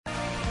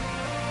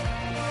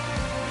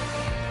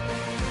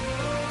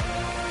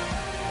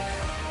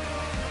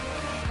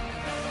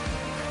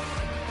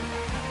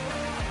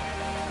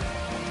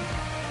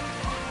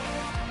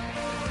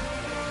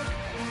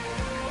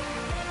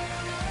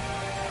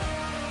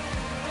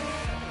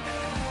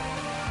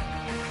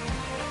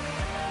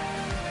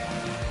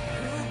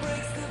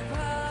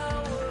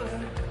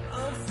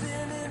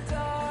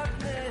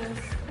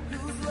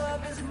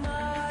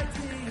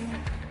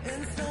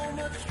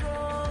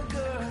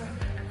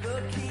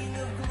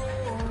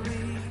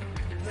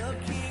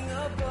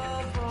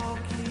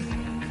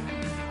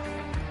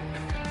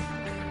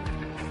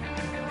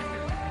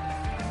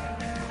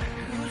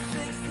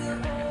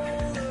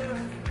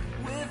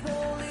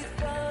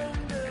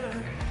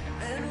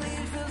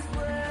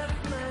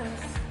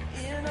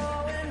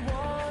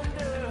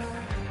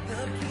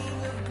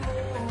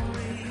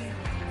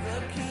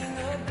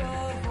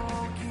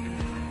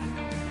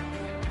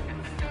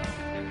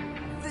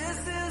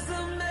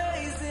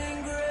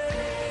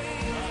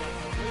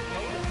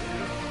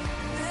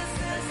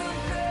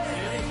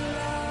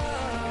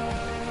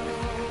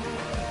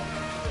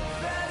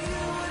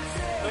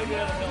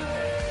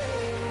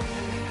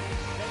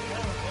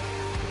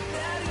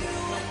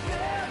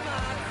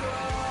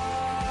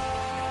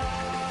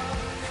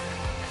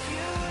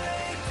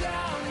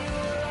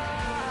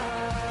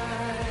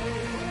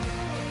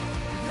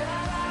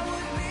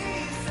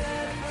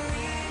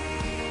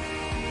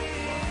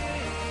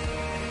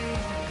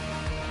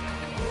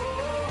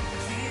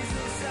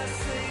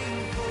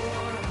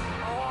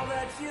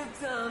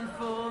Done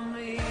for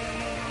me.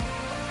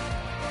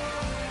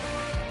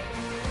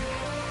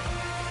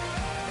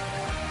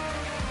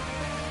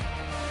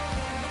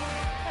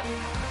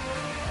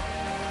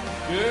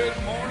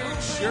 Good morning,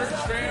 church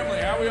family.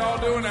 How we all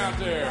doing out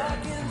there?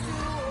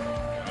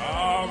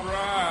 All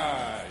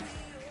right.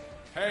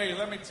 Hey,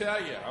 let me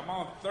tell you, I'm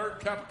on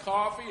third cup of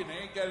coffee and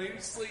I ain't got any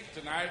sleep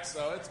tonight,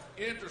 so it's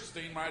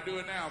interesting when I do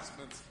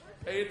announcements.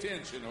 Pay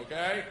attention,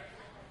 okay?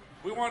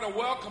 We want to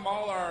welcome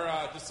all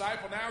our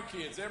Disciple Now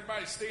kids.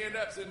 Everybody stand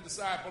up in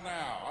Disciple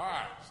Now. All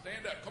right,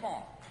 stand up. Come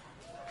on.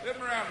 Give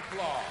them a round of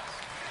applause.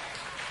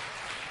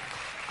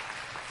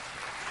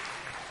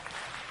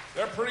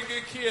 They're pretty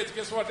good kids.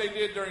 Guess what they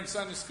did during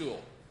Sunday school?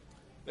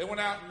 They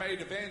went out and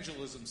made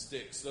evangelism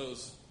sticks,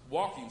 those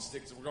walking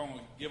sticks that we're going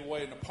to give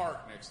away in the park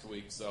next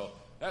week. So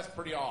that's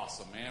pretty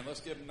awesome, man. Let's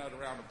give them another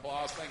round of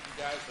applause. Thank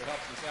you guys for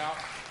helping us out.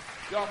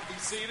 Y'all can be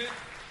seated.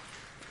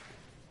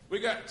 We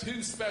got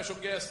two special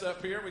guests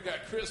up here. We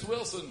got Chris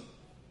Wilson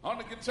on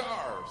the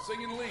guitar,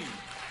 singing lead.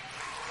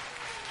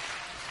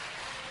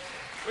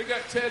 We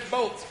got Ted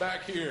Bolts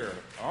back here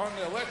on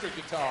the electric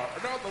guitar,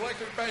 or no, the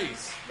electric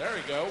bass. There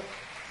we go.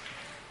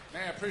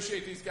 Man, I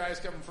appreciate these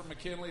guys coming from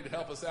McKinley to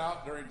help us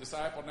out during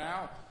Disciple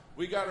Now.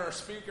 We got our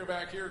speaker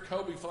back here,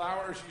 Kobe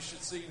Flowers. You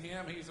should see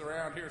him. He's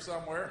around here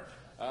somewhere.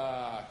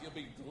 He'll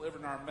be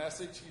delivering our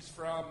message. He's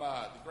from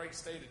the great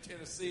state of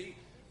Tennessee,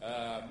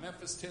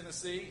 Memphis,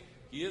 Tennessee.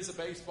 He is a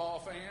baseball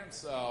fan,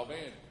 so,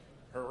 man,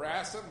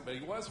 harass him. But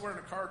he was wearing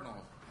a Cardinal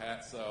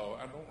hat, so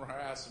I don't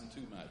harass him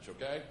too much,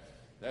 okay?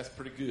 That's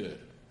pretty good.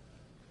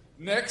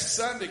 Next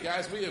Sunday,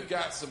 guys, we have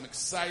got some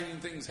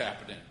exciting things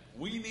happening.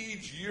 We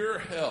need your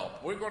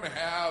help. We're going to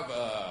have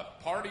a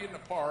party in the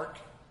park.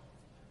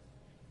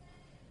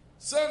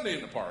 Sunday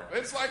in the park.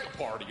 It's like a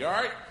party, all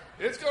right?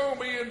 It's going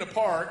to be in the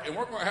park, and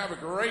we're going to have a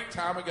great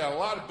time. We got a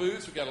lot of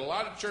booths. We got a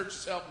lot of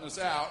churches helping us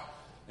out,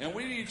 and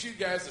we need you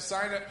guys to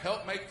sign up,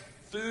 help make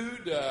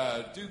food,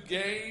 do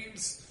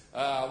games,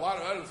 a lot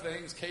of other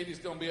things. Katie's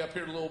going to be up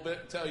here a little bit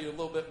and tell you a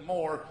little bit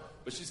more,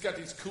 but she's got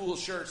these cool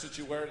shirts that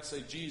you wear that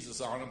say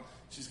Jesus on them.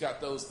 She's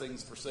got those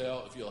things for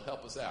sale if you'll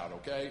help us out,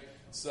 okay?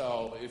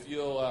 So if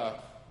you'll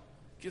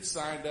get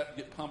signed up,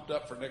 get pumped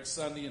up for next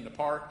Sunday in the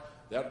park,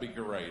 that'd be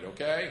great,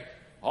 okay?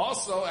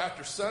 Also,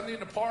 after Sunday in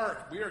the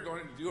park, we are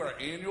going to do our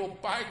annual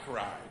bike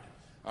ride,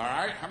 all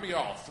right? How many of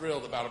y'all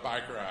thrilled about a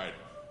bike ride?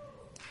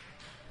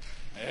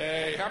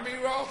 Hey, how many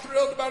of y'all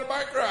thrilled about a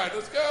bike ride?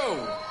 Let's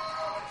go.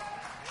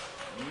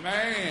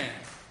 Man,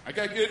 I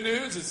got good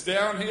news. It's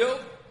downhill,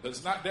 but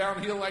it's not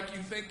downhill like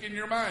you think in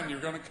your mind.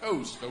 You're going to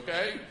coast,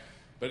 okay?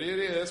 But it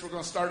is. We're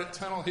going to start at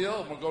Tunnel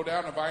Hill, and we'll go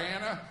down to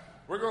Vienna.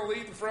 We're going to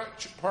leave the front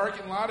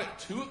parking lot at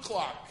 2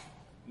 o'clock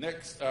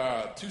next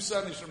 2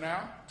 Sundays from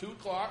now, 2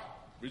 o'clock.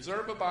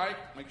 Reserve a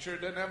bike. Make sure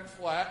it doesn't have a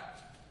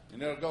flat,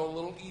 and it'll go a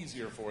little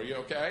easier for you,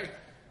 okay?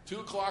 2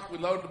 o'clock, we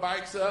load the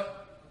bikes up.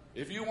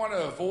 If you want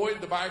to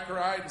avoid the bike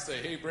ride and say,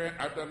 hey, Brent,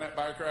 I've done that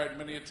bike ride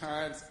many a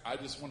times. I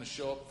just want to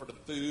show up for the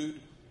food,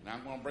 and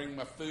I'm going to bring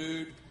my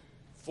food.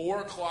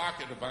 4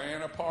 o'clock at the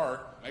Vienna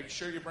Park. Make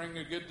sure you bring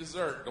a good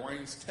dessert.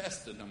 Dwayne's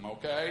testing them,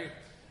 okay?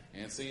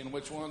 And seeing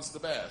which one's the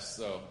best.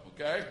 So,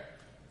 okay?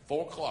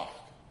 4 o'clock.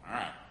 All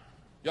right.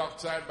 Y'all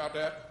excited about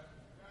that?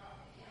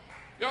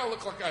 Y'all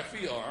look like I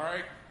feel, all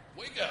right?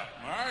 Wake up,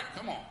 all right?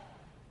 Come on.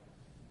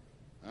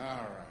 All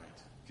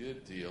right.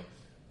 Good deal.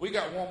 We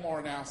got one more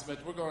announcement.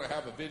 We're going to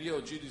have a video.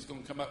 Judy's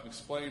going to come up and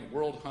explain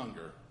world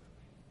hunger.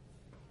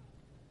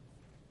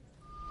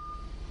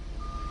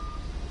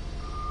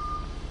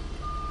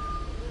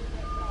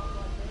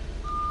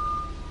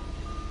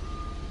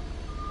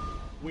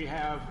 We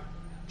have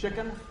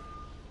chicken.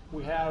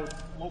 We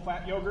have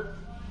low-fat yogurt.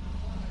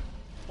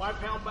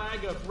 5-pound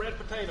bag of red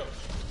potatoes.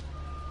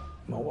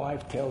 My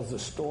wife tells the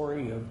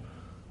story of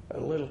a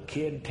little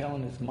kid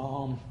telling his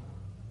mom,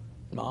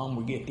 "Mom,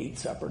 we get to eat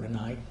supper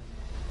tonight."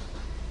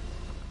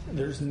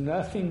 There's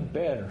nothing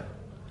better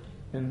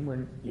than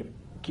when you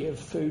give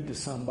food to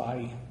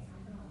somebody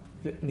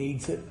that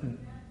needs it and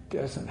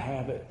doesn't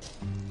have it.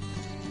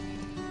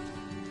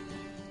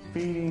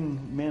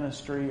 Feeding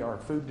ministry or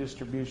food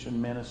distribution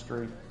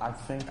ministry, I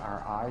think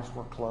our eyes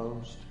were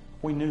closed.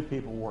 We knew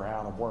people were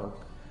out of work.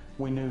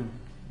 We knew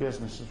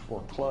businesses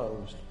were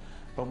closed,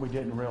 but we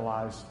didn't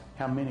realize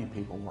how many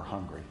people were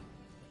hungry.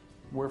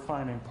 We're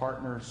finding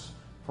partners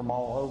from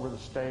all over the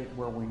state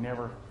where we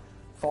never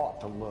thought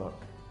to look.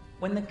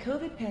 When the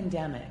COVID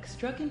pandemic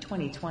struck in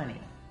 2020,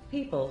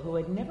 people who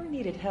had never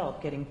needed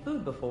help getting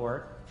food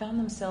before found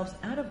themselves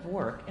out of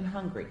work and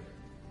hungry,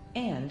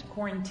 and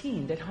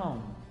quarantined at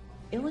home.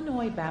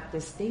 Illinois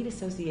Baptist State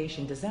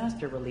Association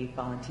disaster relief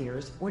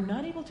volunteers were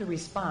not able to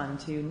respond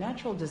to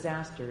natural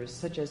disasters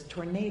such as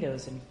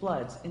tornadoes and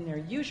floods in their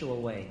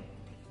usual way.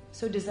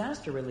 So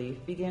disaster relief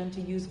began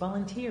to use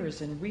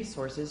volunteers and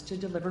resources to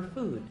deliver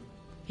food.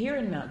 Here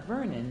in Mount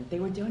Vernon,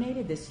 they were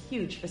donated this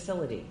huge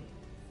facility.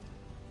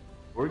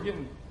 We're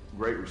getting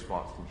great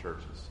response from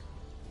churches.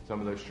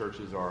 Some of those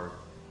churches are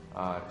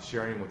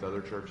sharing with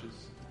other churches.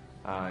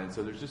 And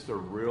so there's just a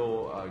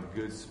real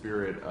good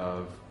spirit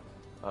of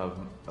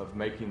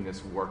making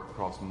this work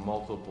across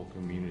multiple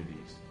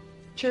communities.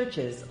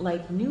 Churches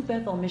like New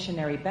Bethel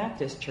Missionary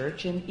Baptist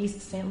Church in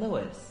East St.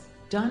 Louis.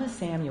 Donna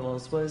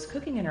Samuels was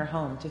cooking in her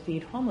home to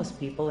feed homeless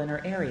people in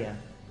her area.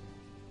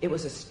 It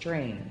was a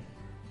strain.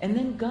 And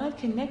then God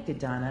connected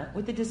Donna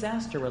with the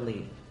disaster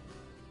relief.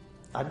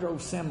 I drove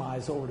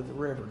semis over to the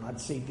river and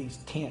I'd see these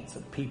tents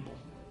of people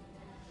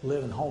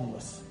living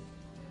homeless.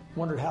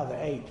 Wondered how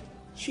they ate.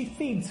 She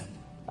feeds them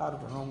out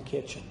of her own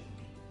kitchen.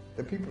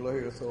 The people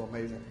here are so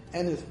amazing.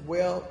 And it's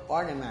well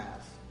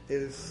organized.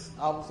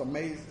 I was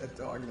amazed at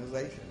the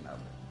organization of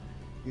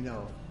it. You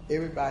know,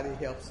 everybody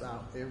helps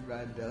out.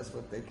 Everybody does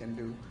what they can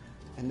do.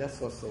 And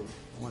that's what's so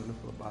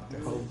wonderful about the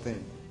whole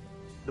thing.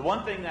 The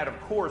one thing that, of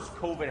course,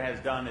 COVID has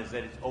done is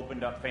that it's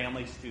opened up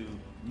families to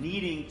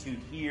needing to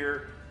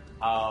hear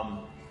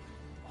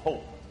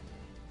hope.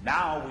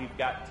 Now we've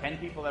got 10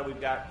 people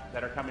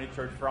that are coming to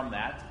church from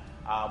that.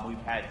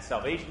 We've had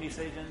salvation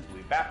decisions.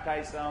 We've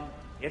baptized them.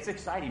 It's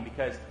exciting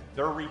because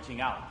they're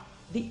reaching out.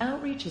 The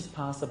outreach is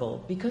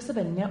possible because of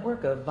a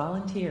network of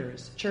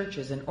volunteers,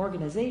 churches, and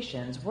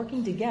organizations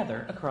working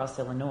together across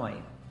Illinois.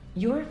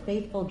 Your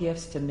faithful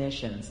gifts to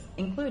missions,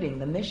 including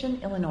the Mission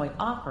Illinois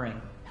offering,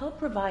 help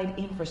provide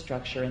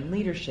infrastructure and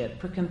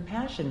leadership for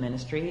compassion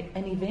ministry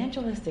and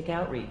evangelistic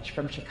outreach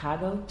from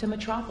Chicago to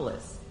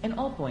Metropolis and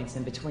all points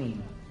in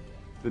between.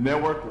 The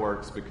network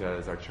works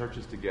because our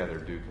churches together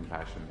do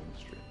compassion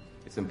ministry.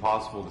 It's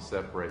impossible to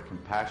separate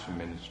compassion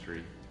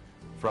ministry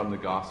from the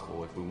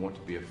gospel if we want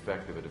to be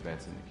effective at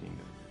advancing the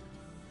kingdom.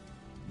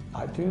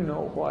 I do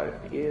know what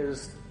it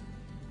is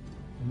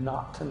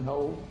not to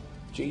know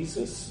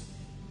Jesus.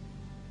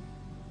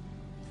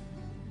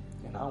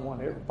 And I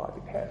want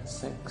everybody to have the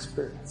same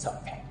experience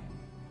I've had.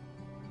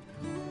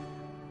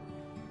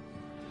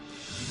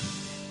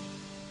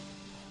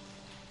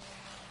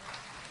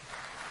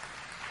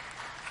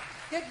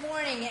 Good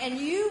morning, and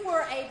you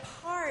were a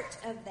part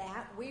of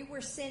that. We were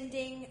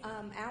sending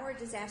our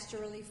disaster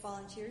relief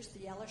volunteers, the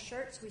yellow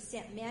shirts. We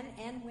sent men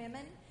and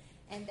women,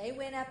 and they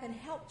went up and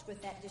helped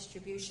with that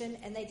distribution,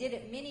 and they did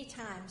it many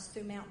times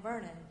through Mount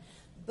Vernon.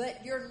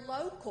 But your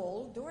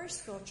local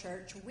Dorisville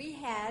church, we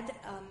had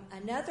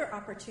another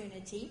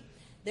opportunity.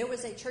 There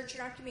was a church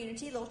in our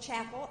community, Little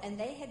Chapel, and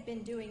they had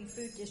been doing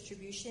food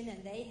distribution,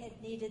 and they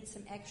had needed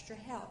some extra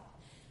help.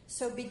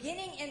 So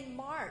beginning in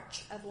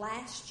March of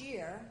last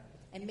year,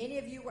 and many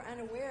of you were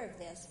unaware of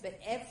this, but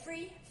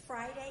every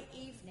Friday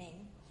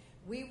evening,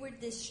 we would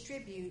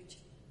distribute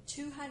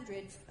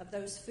 200 of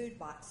those food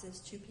boxes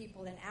to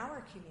people in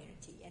our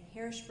community, in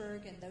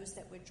Harrisburg, and those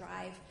that would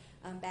drive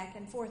back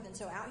and forth. And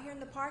so out here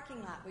in the parking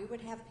lot, we would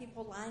have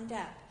people lined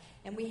up,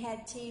 and we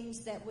had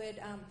teams that would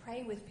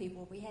pray with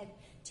people. We had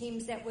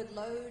teams that would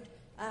load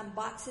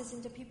boxes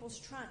into people's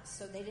trunks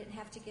so they didn't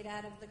have to get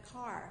out of the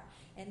car.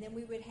 And then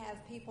we would have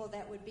people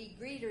that would be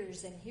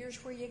greeters, and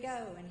here's where you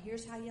go, and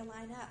here's how you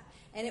line up.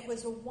 And it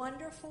was a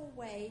wonderful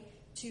way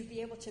to be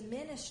able to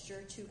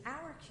minister to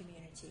our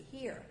community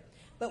here.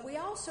 But we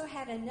also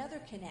had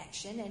another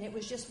connection, and it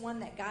was just one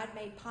that God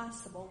made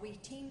possible. We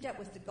teamed up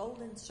with the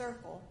Golden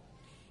Circle,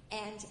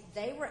 and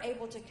they were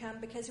able to come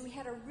because we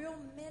had a real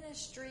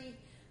ministry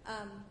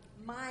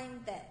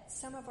mind that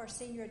some of our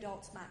senior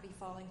adults might be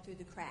falling through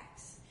the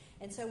cracks.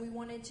 And so we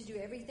wanted to do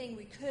everything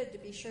we could to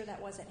be sure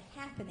that wasn't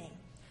happening.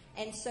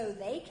 And so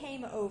they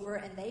came over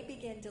and they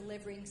began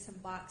delivering some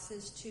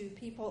boxes to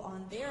people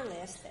on their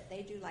list that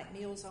they do like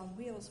Meals on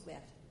Wheels with.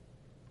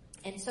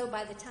 And so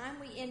by the time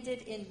we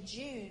ended in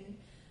June,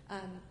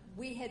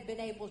 we had been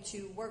able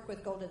to work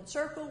with Golden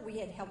Circle. We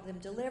had helped them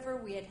deliver.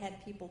 We had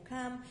had people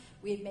come.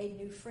 We had made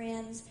new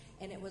friends.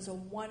 And it was a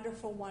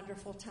wonderful,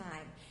 wonderful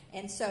time.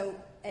 And so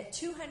at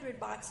 200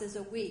 boxes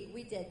a week,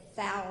 we did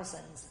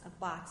thousands of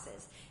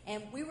boxes.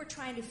 And we were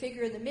trying to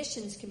figure in the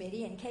missions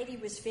committee, and Katie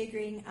was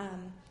figuring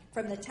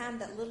from the time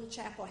that Little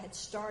Chapel had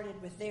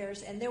started with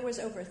theirs, and there was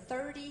over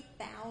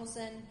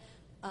 30,000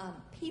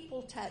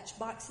 people touched,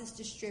 boxes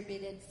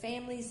distributed,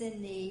 families in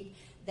need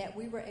that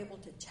we were able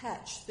to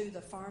touch through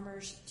the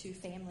Farmers to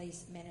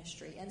Families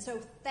ministry. And so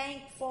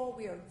thankful,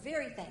 we are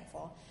very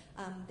thankful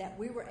that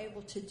we were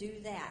able to do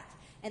that.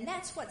 And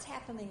that's what's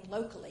happening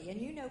locally. And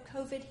you know,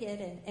 COVID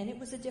hit, and it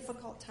was a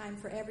difficult time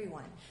for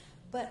everyone.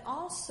 But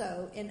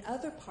also in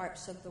other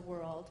parts of the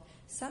world,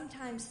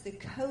 sometimes the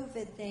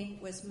COVID thing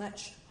was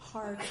much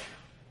harder.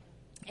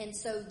 And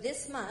so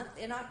this month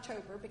in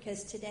October,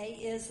 because today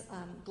is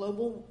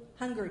Global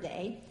Hunger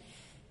Day,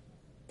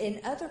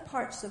 in other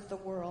parts of the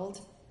world,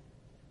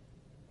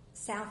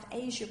 South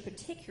Asia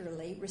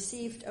particularly,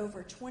 received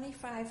over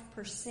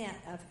 25%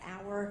 of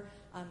our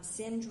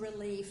send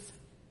relief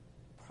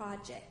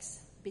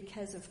projects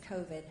because of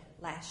COVID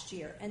last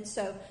year. And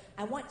so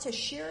I want to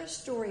share a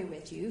story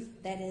with you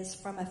that is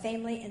from a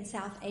family in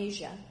South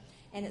Asia,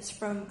 and it's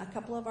from a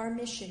couple of our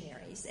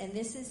missionaries. And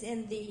this is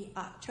in the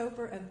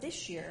October of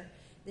this year.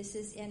 This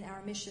is in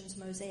our Missions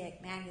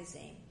Mosaic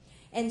magazine.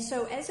 And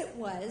so as it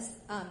was,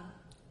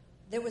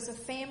 there was a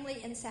family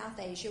in South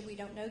Asia. We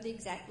don't know the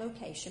exact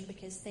location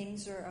because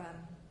things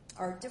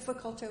are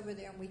difficult over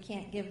there, and we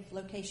can't give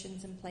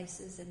locations and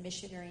places and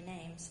missionary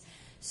names.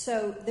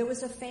 So there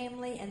was a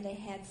family, and they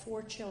had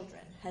 4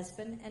 children,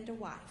 husband and a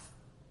wife.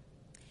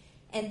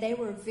 And they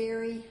were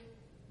very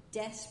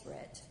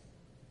desperate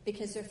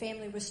because their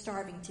family was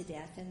starving to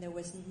death, and there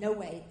was no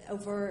way.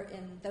 Over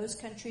in those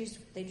countries,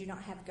 they do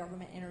not have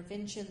government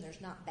intervention. There's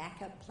not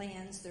backup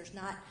plans. There's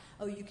not,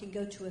 you can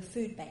go to a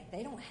food bank.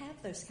 They don't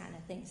have those kind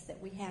of things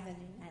that we have in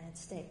the United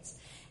States.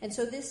 And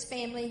so this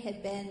family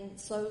had been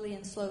slowly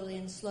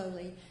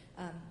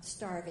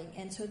starving.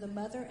 And so the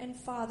mother and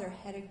father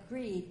had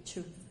agreed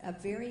to a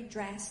very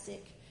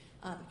drastic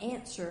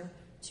answer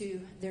to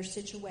their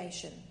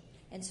situation.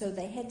 And so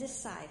they had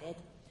decided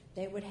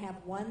they would have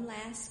one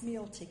last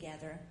meal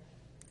together,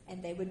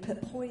 and they would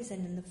put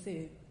poison in the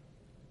food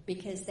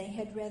because they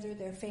had rather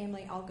their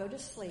family all go to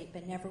sleep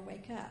and never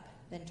wake up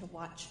than to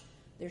watch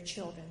their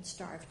children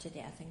starve to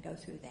death and go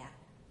through that.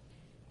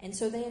 And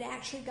so they had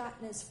actually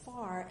gotten as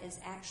far as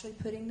actually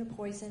putting the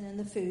poison in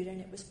the food,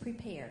 and it was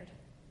prepared.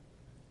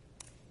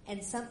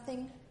 And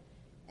something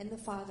in the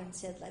father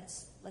said,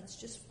 let's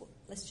just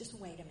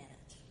wait a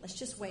minute. Let's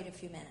just wait a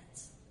few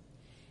minutes.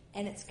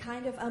 And it's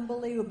kind of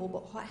unbelievable,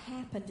 but what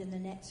happened in the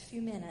next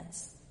few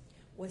minutes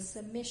was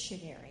some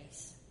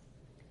missionaries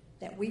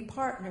that we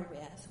partner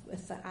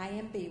with the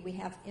IMB. We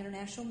have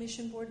International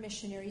Mission Board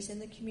missionaries in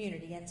the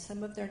community, and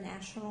some of their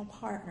national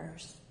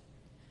partners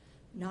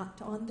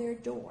knocked on their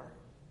door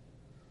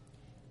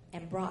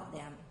and brought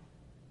them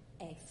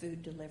a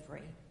food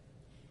delivery.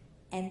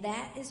 And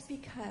that is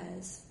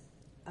because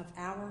of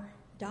our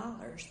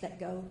dollars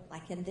that go,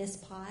 like in this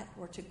pot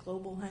or to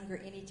Global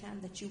Hunger, anytime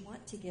that you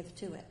want to give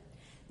to it.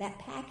 That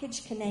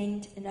package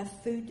contained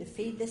enough food to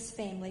feed this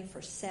family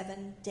for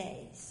 7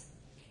 days.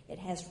 It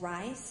has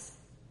rice,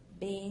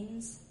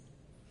 beans,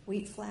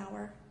 wheat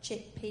flour,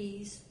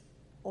 chickpeas,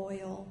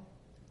 oil,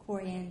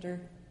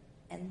 coriander,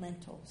 and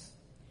lentils.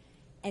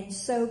 And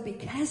so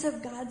because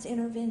of God's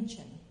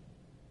intervention,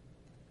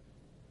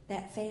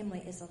 that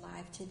family is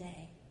alive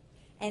today.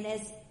 And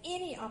as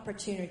any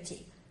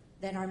opportunity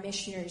that our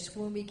missionaries,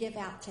 when we give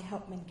out to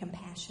Helpman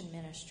Compassion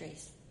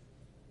Ministries,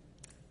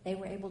 they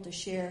were able to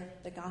share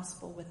the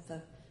gospel with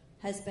the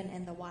husband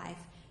and the wife,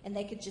 and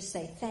they could just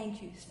say,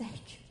 thank you, thank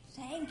you,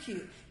 thank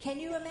you. Can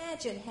you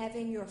imagine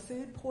having your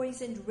food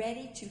poisoned,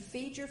 ready to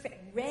feed your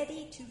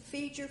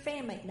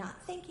family,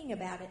 not thinking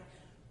about it,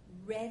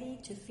 ready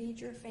to feed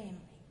your family?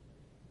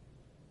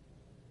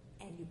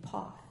 And you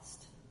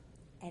paused.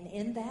 And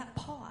in that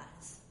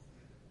pause,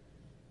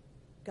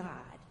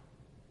 God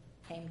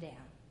came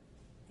down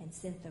and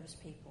sent those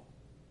people.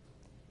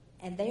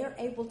 And they are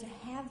able to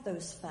have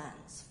those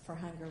funds for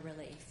hunger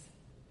relief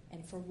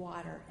and for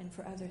water and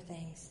for other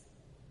things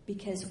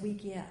because we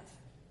give.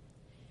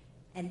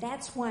 And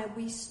that's why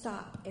we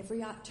stop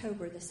every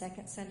October, the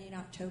second Sunday in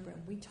October,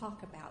 and we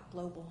talk about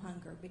global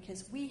hunger,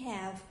 because we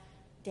have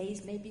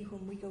days maybe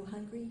when we go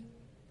hungry,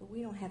 but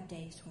we don't have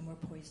days when we're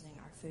poisoning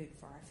our food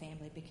for our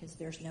family because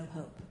there's no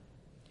hope.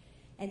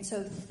 And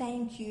so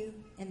thank you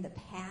in the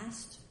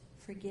past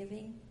for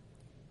giving.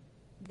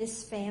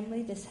 This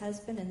family, this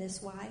husband and this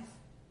wife,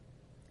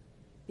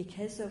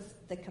 because of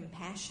the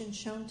compassion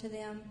shown to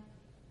them,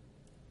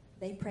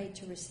 they prayed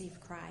to receive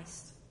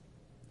Christ.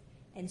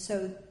 And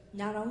so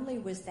not only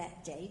was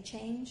that day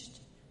changed,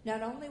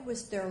 not only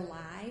was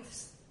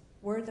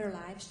were their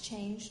lives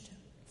changed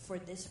for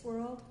this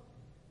world,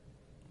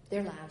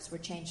 their lives were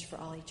changed for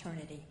all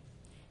eternity.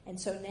 And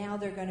so now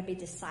they're going to be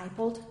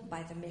discipled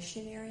by the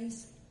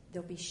missionaries.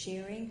 They'll be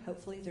sharing.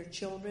 Hopefully their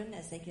children,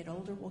 as they get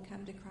older, will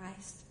come to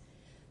Christ.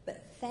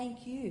 But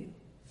thank you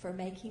for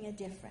making a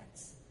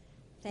difference.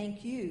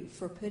 Thank you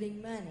for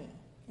putting money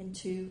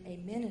into a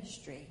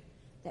ministry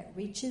that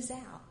reaches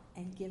out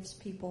and gives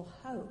people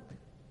hope.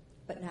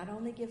 But not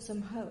only gives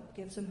them hope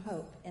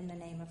in the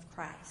name of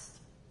Christ.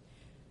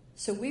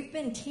 So we've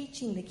been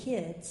teaching the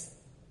kids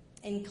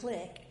in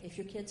Click, if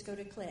your kids go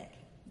to Click,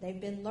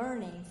 they've been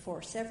learning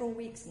for several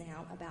weeks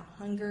now about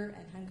hunger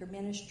and hunger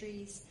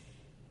ministries.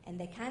 And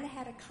they kind of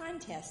had a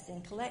contest in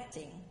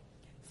collecting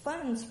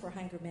funds for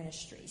hunger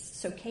ministries.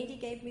 So Katie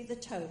gave me the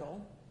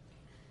total.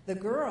 The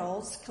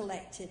girls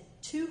collected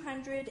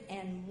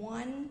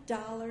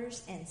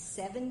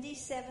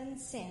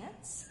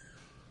 $201.77,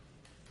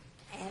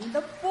 and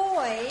the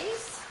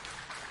boys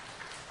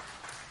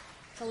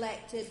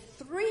collected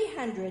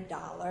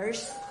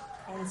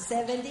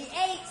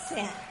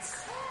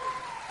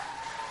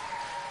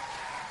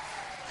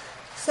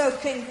 $300.78. So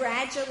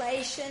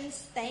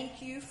congratulations.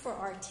 Thank you for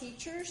our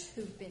teachers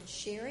who've been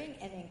sharing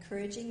and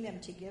encouraging them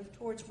to give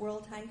towards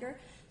World Hunger.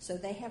 So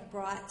they have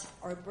brought,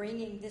 or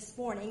bringing this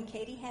morning,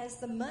 Katie has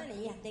the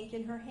money, I think,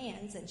 in her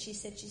hands, and she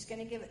said she's going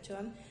to give it to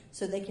them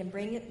so they can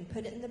bring it and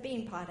put it in the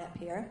bean pot up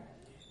here.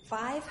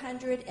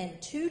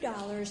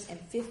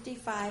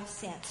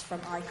 $502.55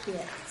 from our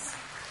kids.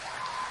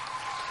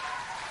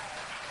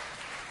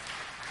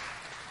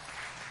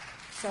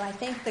 So I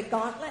think the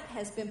gauntlet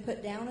has been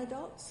put down,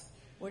 adults.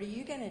 What are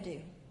you going to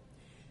do?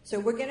 So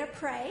we're going to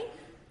pray,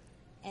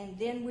 and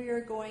then we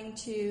are going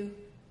to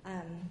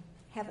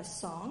have a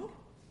song.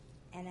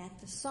 And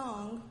at the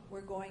song, we're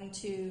going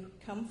to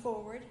come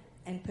forward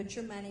and put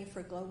your money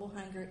for Global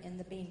Hunger in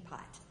the bean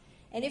pot.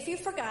 And if you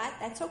forgot,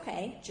 that's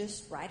okay.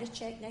 Just write a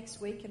check next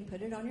week and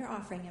put it on your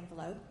offering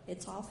envelope.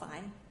 It's all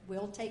fine.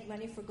 We'll take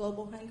money for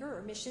Global Hunger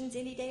or missions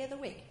any day of the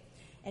week.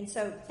 And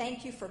so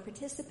thank you for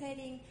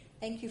participating.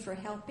 Thank you for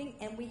helping.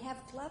 And we have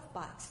glove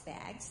box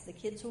bags the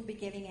kids will be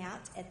giving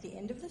out at the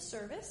end of the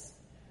service.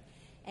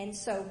 And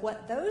so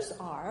what those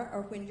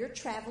are when you're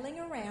traveling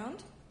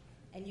around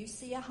and you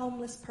see a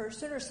homeless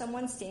person or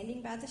someone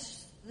standing by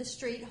the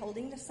street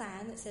holding the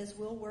sign that says,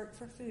 "We'll work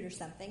for food" or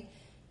something,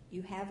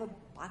 you have a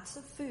box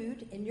of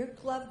food in your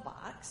glove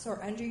box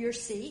or under your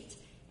seat,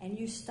 and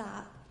you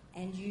stop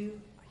and you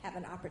have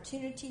an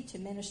opportunity to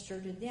minister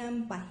to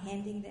them by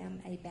handing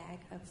them a bag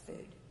of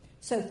food.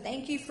 So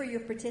thank you for your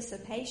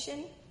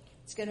participation.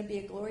 It's going to be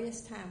a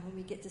glorious time when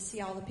we get to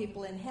see all the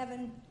people in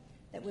heaven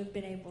that we've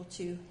been able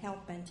to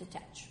help and to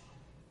touch.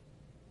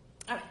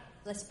 All right,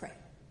 let's pray.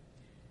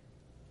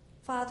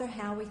 Father,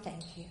 how we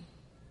thank you.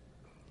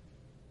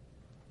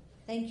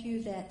 Thank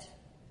you that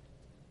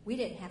we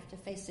didn't have to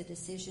face a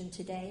decision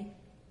today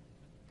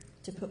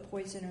to put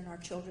poison in our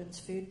children's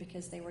food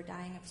because they were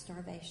dying of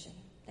starvation.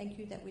 Thank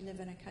you that we live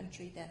in a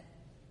country that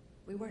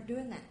we weren't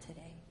doing that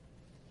today.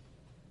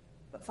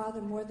 But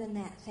Father, more than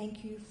that,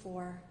 thank you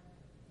for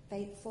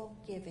faithful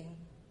giving.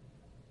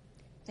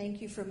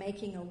 Thank you for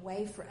making a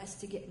way for us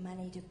to get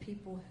money to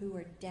people who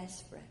are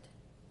desperate.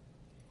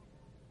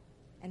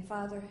 And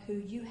Father, who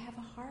you have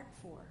a heart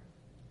for.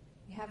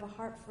 You have a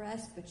heart for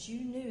us, but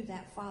you knew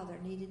that father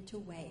needed to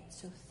wait.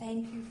 So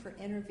thank you for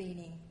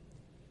intervening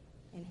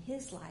in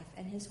his life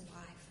and his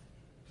wife.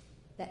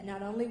 That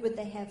not only would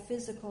they have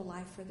physical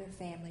life for their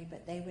family,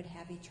 but they would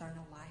have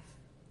eternal life.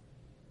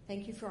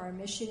 Thank you for our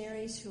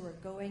missionaries who are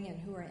going and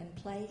who are in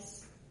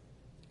place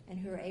and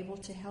who are able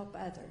to help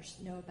others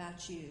know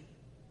about you.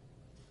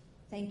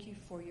 Thank you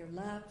for your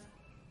love.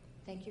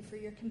 Thank you for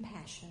your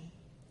compassion.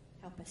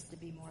 Help us to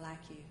be more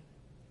like you.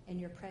 In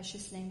your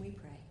precious name we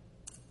pray.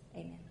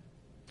 Amen.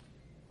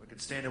 We can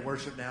stand and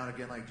worship now. And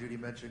again, like Judy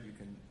mentioned, you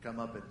can come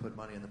up and put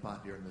money in the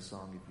pot during the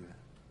song if you have.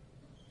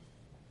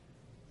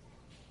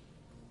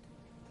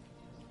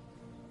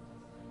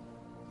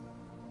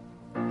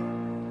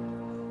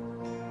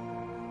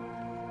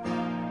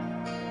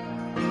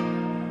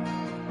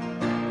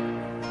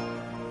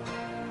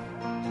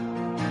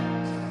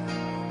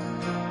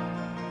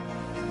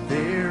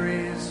 There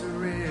is a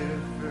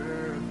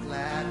river of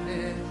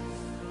gladness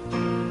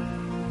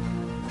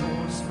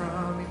pours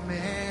from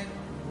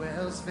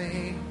Emmanuel's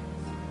veins.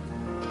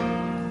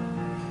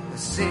 The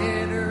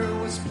sinner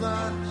was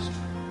plunged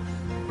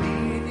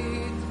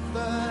beneath the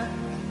flood,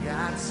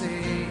 God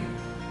saved.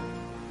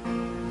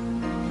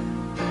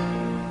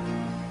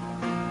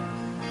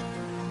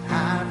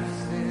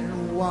 I've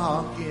been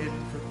walking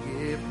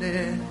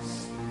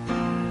forgiveness.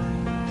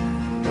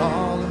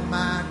 All of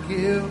my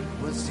guilt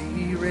was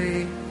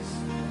erased.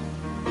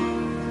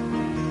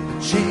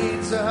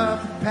 Chains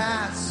of the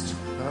past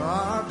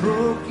are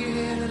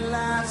broken at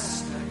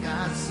last. I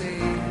got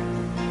saved,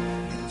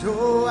 and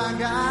oh, I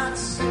got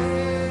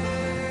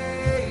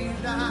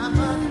saved. I'm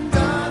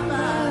undone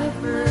by the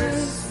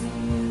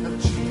mercy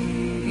of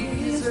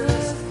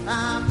Jesus.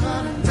 I'm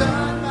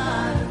undone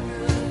by the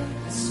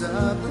goodness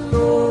of the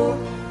Lord.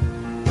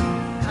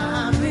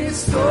 I'm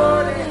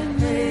restored and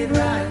made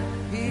right.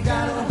 He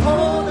got a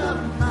hold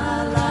of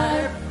my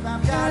life.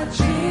 I've got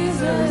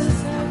Jesus.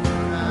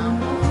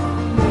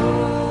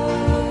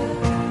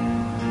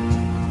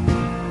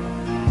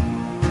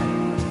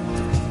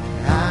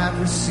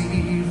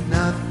 Received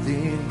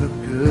nothing but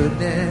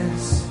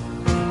goodness.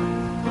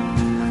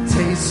 I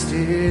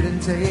tasted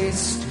and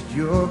tasted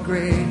your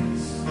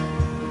grace.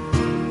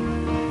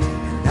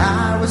 And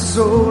I was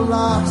so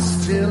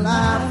lost till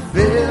I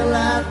fell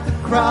at the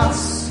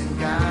cross and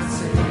got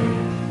saved.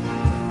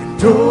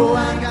 And oh,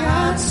 I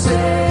got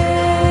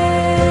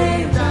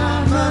saved.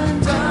 I'm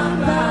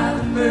undone by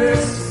the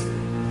mercy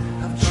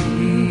of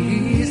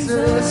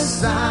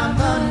Jesus.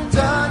 I'm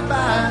undone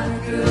by the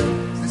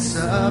goodness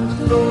of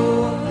the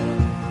Lord.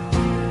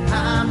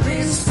 I'm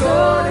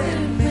restored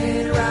and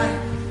made right.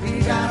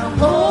 He got a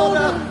hold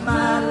of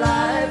my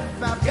life.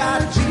 I've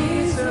got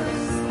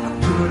Jesus. How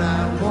could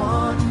I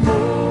want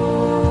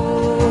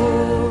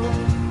more?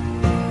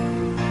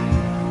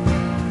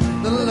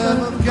 The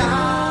love of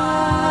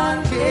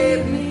God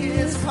gave me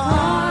his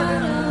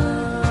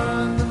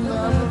pardon. The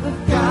love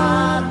of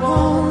God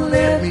won't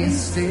let me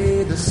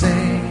stay the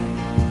same.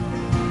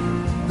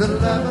 The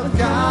love of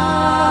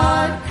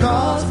God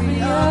calls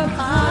me up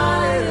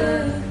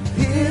higher.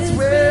 His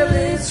will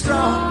is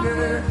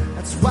stronger.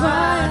 That's why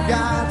I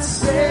got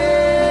saved.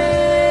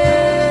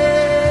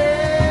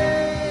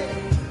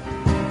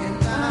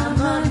 And I'm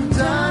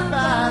undone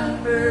by the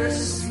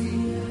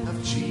mercy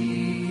of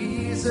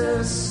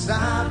Jesus.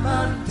 I'm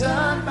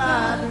undone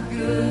by the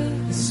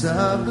goodness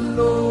of the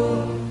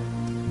Lord.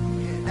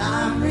 And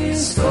I'm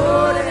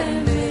restored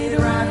and made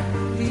right.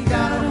 He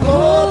got a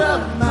hold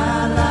of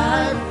my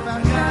life.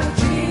 I got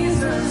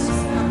Jesus.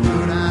 How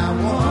could I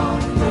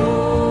want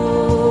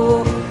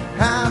more?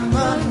 I'm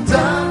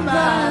undone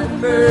by the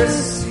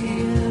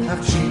mercy of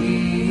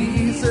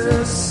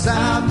Jesus.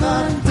 I'm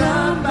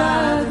undone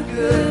by the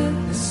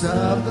goodness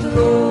of the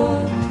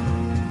Lord.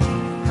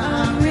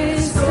 I'm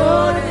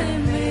restored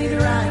and made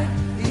right.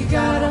 He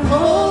got a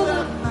hold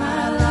of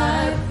my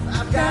life.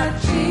 I've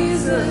got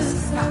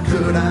Jesus. How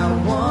could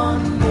I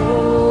want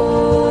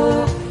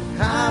more?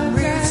 I'm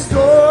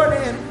restored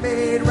and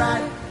made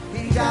right.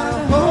 He got a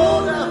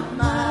hold of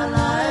my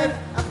life.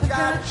 I've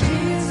got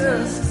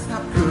Jesus.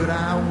 How could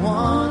I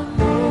want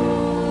more?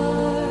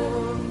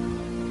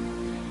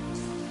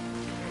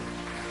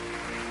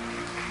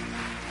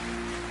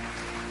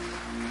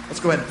 Let's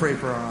go ahead and pray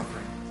for our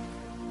offering.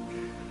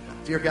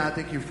 Dear God,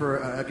 thank you for,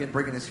 again,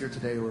 bringing us here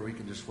today where we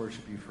can just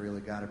worship you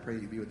freely. God, I pray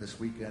that you be with this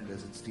weekend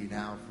as it's D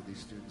now for these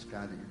students,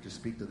 God, that you just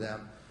speak to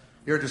them.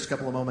 Here in just a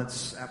couple of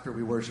moments after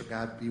we worship,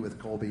 God, be with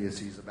Colby as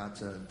he's about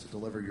to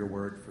deliver your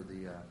word for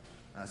the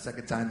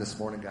second time this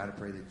morning. God, I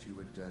pray that you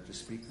would just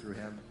speak through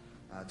him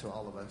to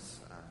all of us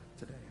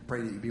today. I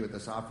pray that you be with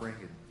this offering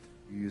and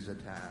you use it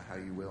how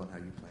you will and how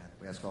you plan.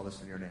 We ask all this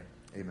in your name.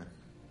 Amen.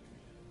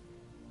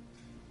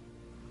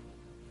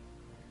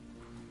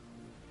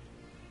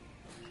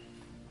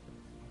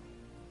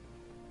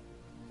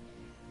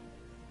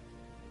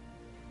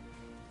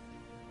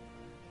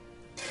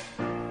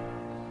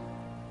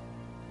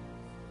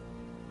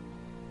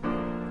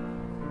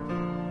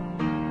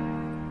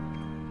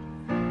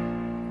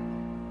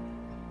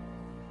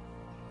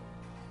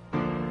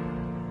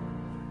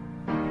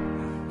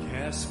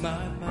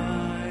 My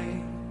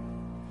mind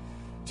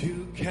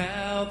to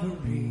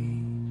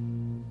Calvary,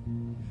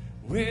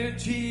 where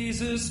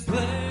Jesus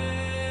bled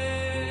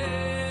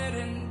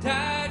and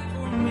died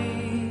for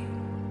me.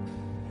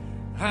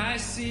 I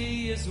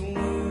see his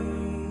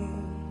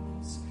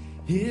wounds,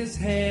 his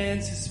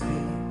hands, his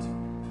feet,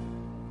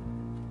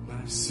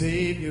 my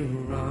Savior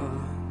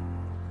on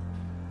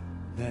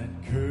that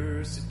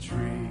cursed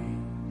tree.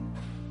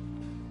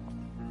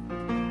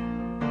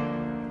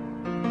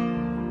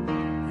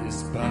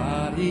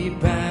 Body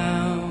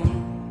bound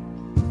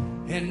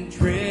and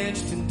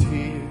drenched in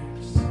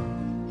tears,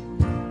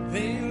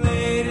 they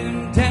laid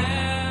him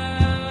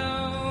down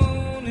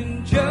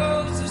in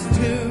Joseph's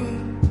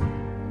tomb,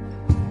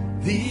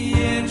 the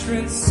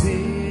entrance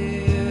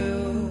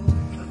sealed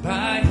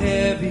by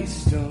heavy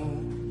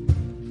stone,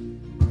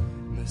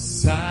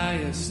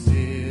 Messiah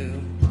still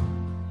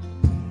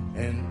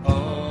and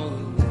all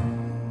alone.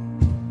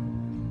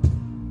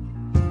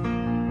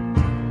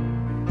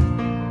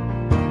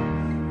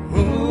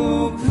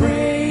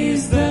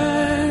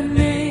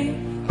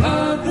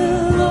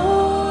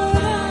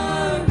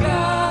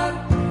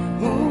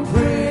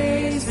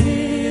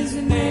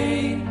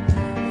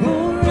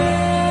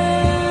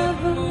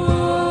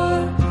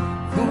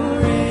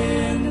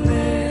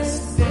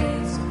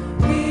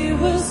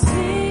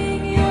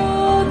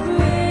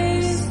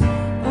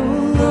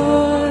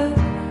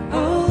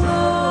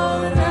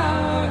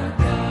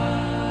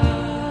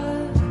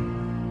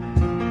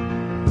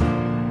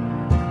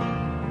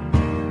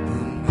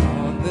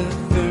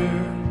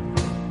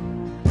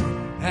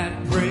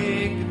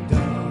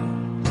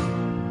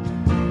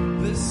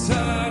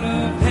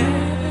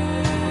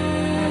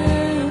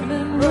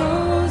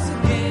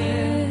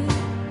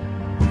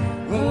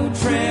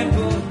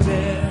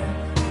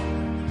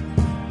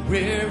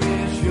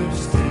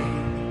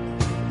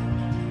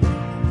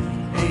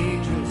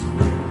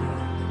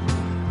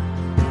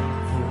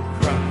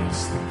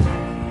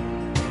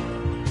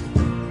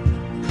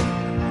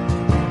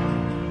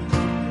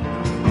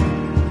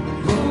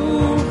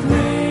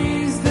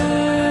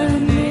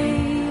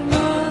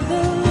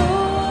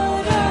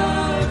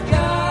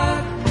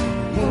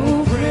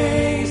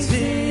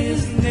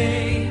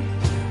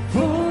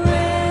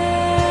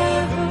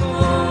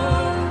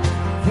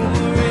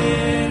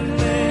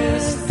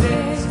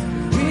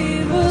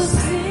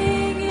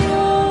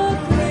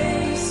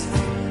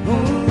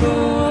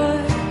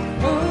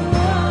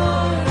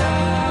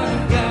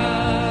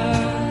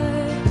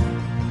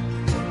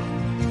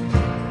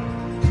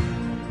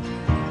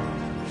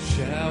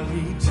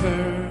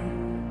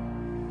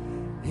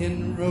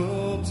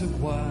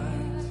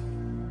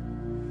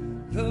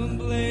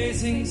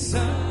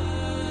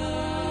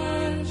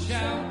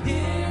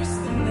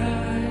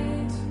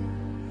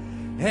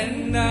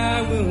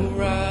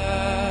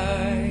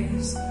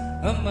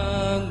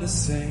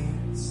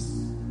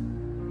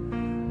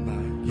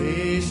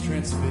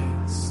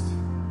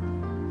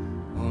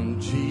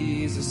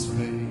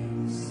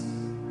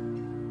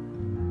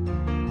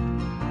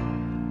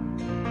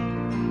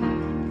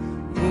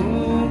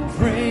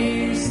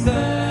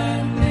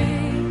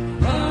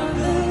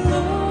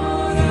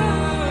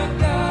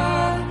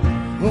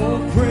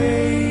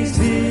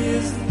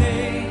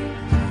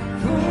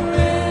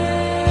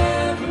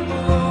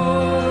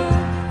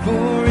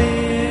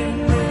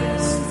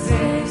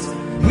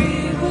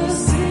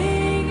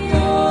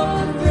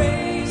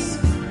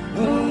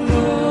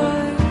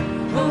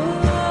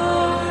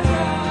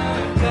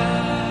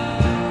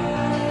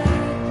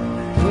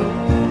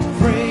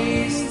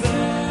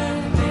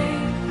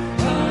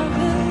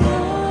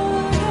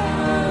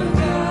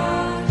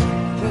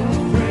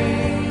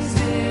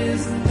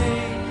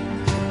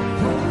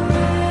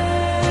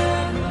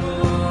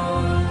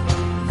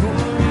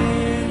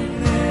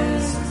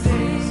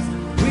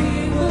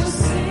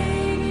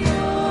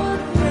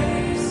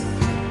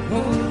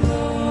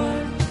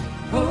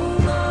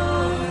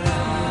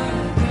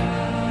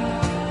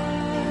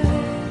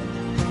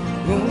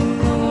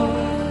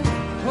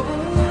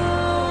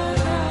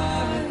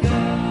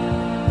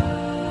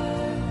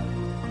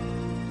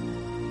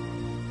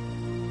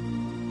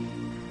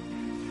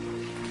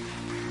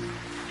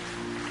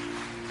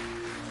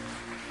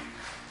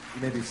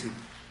 You may be seated.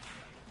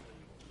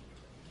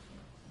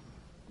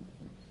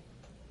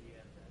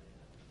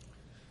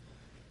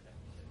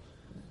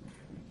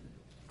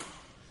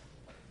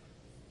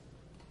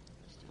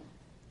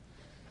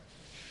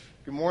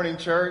 Good morning,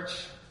 church.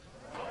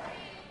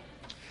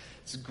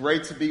 It's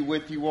great to be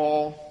with you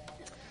all.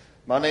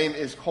 My name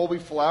is Colby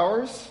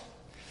Flowers.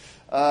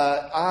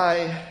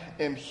 I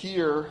am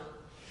here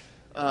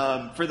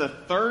for the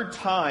third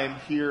time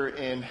here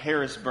in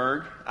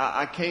Harrisburg.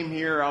 I came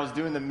here, I was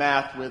doing the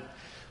math with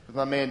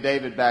my man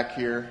David back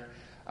here.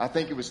 I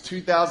think it was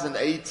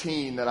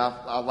 2018 that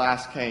I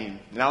last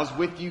came. And I was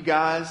with you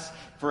guys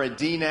for a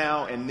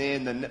DNOW, and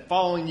then the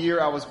following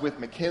year I was with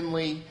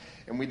McKinley,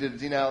 and we did a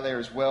DNOW there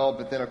as well.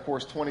 But then, of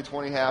course,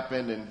 2020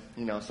 happened,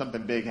 and,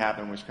 something big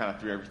happened, which kind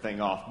of threw everything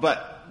off.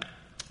 But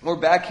we're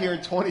back here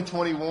in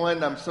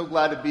 2021. I'm so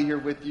glad to be here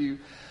with you.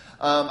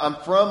 I'm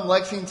from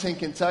Lexington,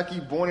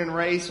 Kentucky, born and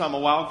raised, so I'm a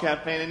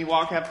Wildcat fan. Any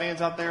Wildcat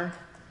fans out there?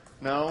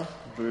 No?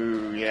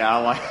 Boo. Yeah,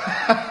 I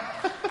like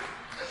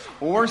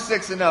Well, we're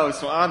 6-0,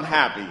 so I'm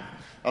happy.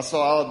 I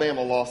saw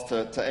Alabama lost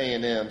to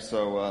A&M,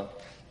 so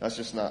that's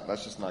just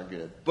not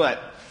good.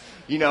 But,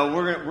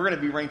 we're going to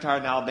be ranked higher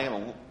than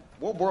Alabama.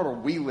 What world are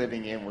we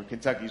living in where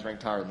Kentucky's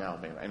ranked higher than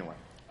Alabama? Anyway.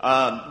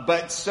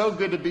 But so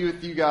good to be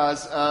with you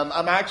guys.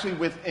 I'm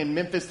actually in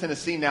Memphis,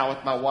 Tennessee now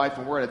with my wife,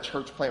 and we're at a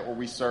church plant where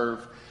we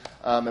serve.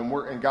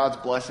 And God's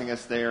blessing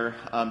us there,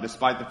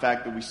 despite the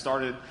fact that we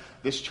started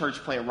this church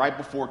plant right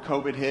before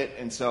COVID hit.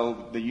 And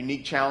so the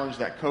unique challenge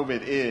that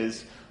COVID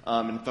is,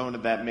 and thrown into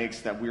that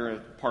mix, that we're a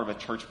part of a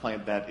church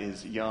plant that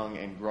is young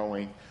and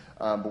growing.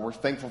 But we're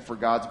thankful for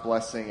God's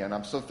blessing, and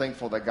I'm so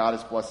thankful that God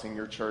is blessing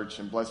your church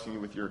and blessing you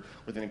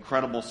with an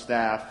incredible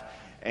staff.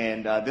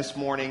 And this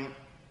morning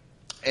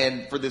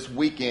and for this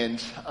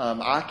weekend,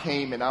 I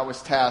came and I was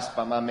tasked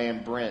by my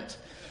man Brent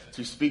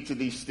to speak to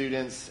these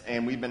students,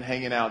 and we've been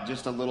hanging out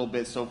just a little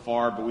bit so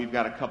far, but we've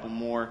got a couple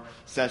more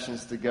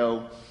sessions to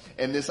go.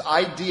 And this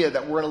idea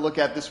that we're going to look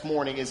at this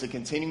morning is a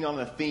continuing on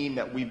the theme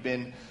that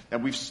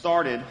we've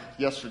started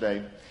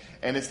yesterday,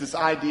 and it's this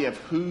idea of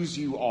whose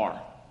you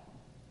are.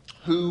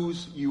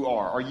 Whose you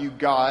are. Are you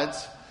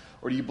God's,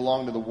 or do you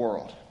belong to the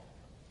world?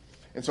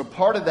 And so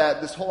part of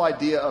that, this whole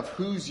idea of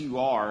whose you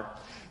are,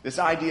 this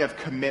idea of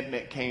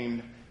commitment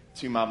came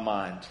to my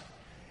mind.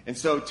 And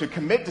so to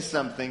commit to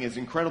something is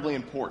incredibly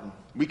important.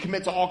 We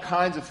commit to all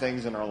kinds of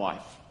things in our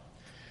life.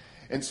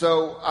 And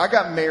so I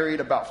got married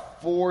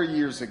about 4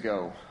 years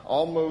ago.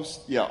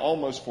 Almost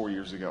 4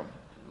 years ago.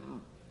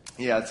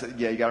 You got to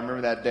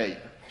remember that date.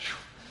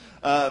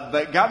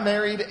 But got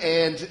married,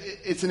 and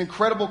it's an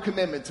incredible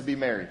commitment to be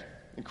married.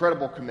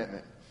 Incredible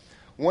commitment.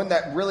 One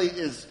that really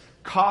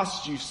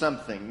costs you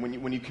something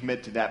when you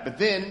commit to that. But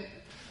then,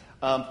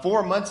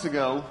 4 months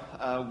ago,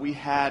 we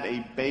had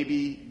a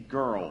baby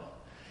girl.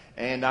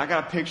 And I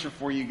got a picture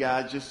for you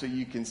guys just so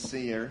you can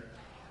see her.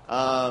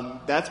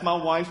 That's my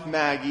wife,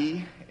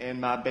 Maggie, and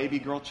my baby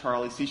girl,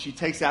 Charlie. See, she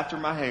takes after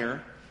my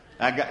hair.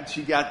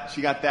 She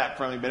got that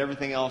from me, but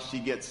everything else she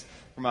gets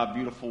from my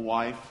beautiful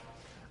wife.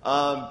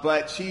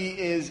 But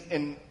she's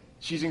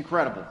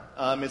incredible.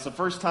 It's the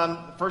first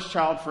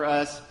child for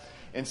us,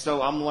 and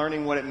so I'm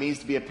learning what it means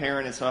to be a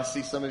parent. And so I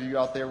see some of you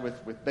out there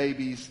with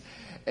babies,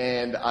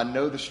 and I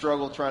know the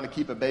struggle trying to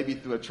keep a baby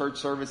through a church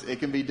service. It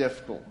can be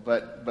difficult,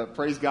 but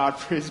praise God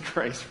for His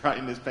grace, right,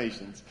 and His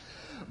patience.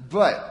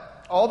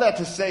 But all that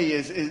to say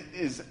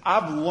is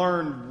I've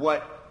learned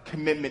what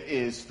commitment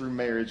is through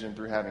marriage and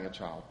through having a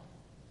child.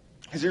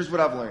 Because here's what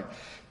I've learned: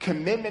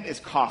 commitment is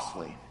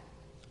costly.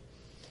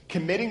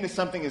 Committing to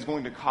something is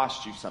going to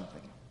cost you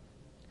something.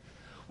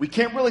 We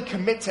can't really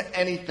commit to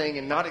anything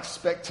and not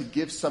expect to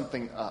give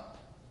something up.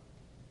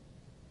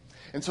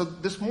 And so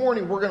this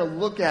morning we're going to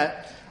look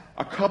at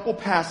a couple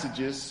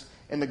passages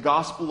in the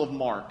Gospel of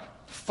Mark,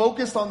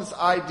 focused on this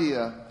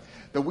idea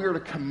that we are to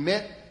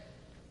commit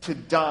to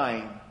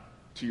dying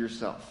to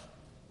yourself.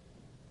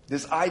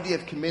 This idea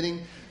of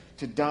committing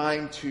to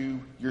dying to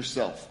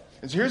yourself.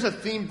 And so here's a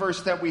theme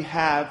verse that we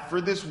have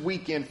for this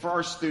weekend for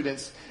our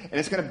students, and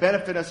it's going to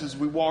benefit us as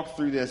we walk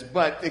through this.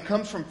 But it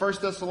comes from 1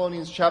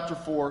 Thessalonians chapter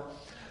 4,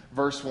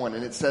 verse 1,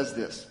 and it says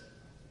this: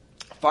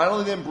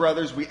 "Finally then,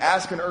 brothers, we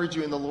ask and urge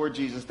you in the Lord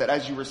Jesus that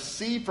as you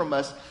receive from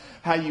us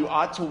how you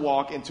ought to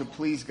walk and to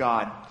please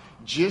God,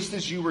 just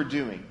as you were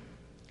doing,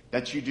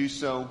 that you do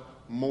so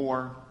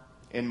more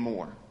and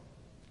more."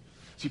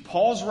 See,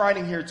 Paul's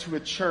writing here to a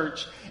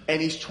church,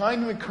 and he's trying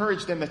to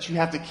encourage them that you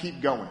have to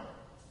keep going.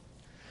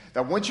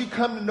 That once you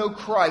come to know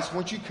Christ,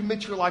 once you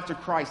commit your life to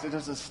Christ, it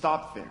doesn't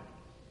stop there.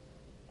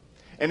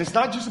 And it's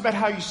not just about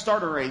how you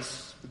start a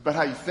race, but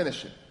how you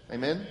finish it.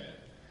 Amen?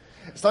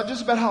 It's not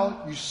just about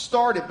how you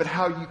start it, but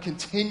how you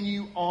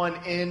continue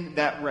on in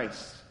that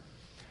race.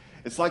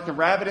 It's like the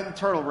rabbit and the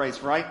turtle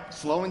race, right?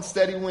 Slow and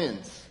steady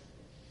wins.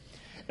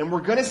 And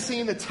we're going to see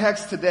in the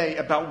text today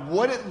about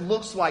what it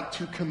looks like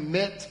to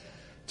commit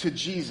to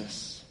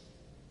Jesus.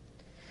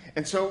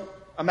 And so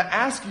I'm going to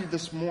ask you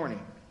this morning,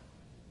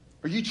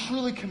 are you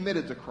truly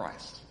committed to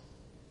Christ?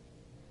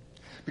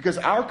 Because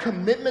our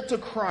commitment to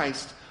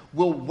Christ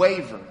will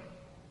waver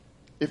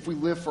if we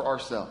live for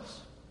ourselves.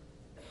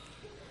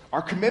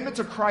 Our commitment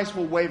to Christ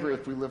will waver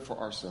if we live for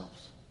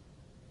ourselves.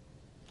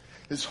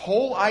 This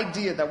whole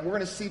idea that we're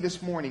going to see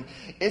this morning,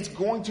 it's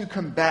going to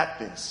combat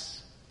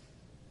this.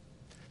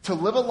 To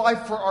live a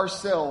life for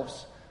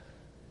ourselves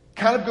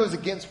kind of goes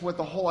against what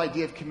the whole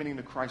idea of committing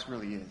to Christ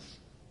really is.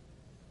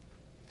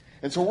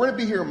 And so we're going to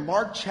be here in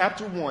Mark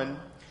chapter 1.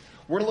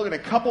 We're going to look at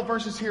a couple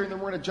verses here, and then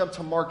we're going to jump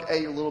to Mark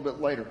 8 a little bit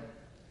later.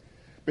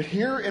 But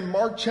here in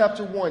Mark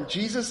chapter 1,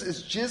 Jesus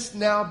is just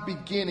now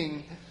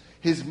beginning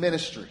his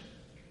ministry.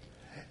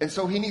 And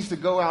so he needs to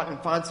go out and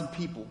find some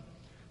people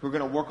who are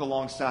going to work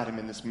alongside him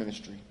in this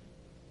ministry.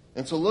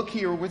 And so look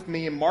here with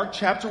me in Mark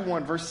chapter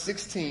 1, verse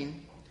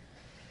 16.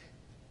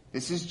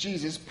 This is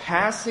Jesus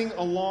passing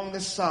along the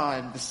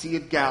side, the Sea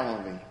of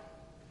Galilee.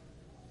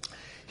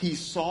 He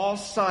saw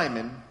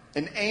Simon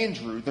and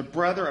Andrew, the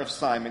brother of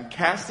Simon,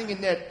 casting a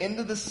net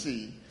into the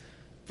sea,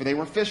 for they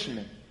were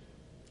fishermen.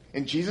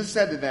 And Jesus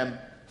said to them,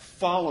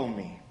 "Follow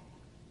me,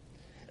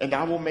 and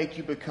I will make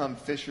you become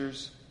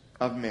fishers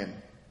of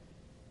men."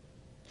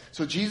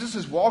 So Jesus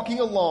is walking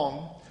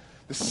along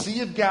the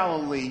Sea of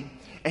Galilee,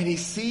 and he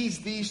sees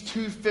these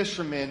two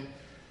fishermen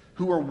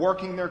who are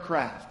working their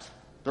craft.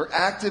 They're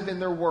active in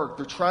their work.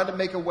 They're trying to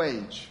make a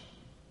wage.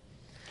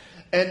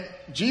 And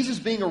Jesus,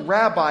 being a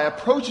rabbi,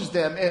 approaches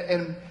them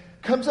and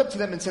comes up to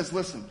them and says,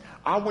 "Listen,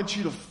 I want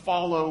you to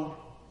follow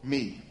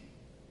me."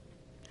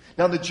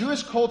 Now, in the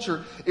Jewish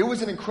culture, it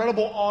was an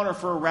incredible honor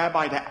for a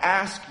rabbi to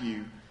ask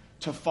you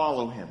to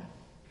follow him.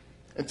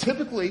 And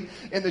typically,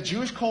 in the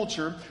Jewish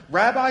culture,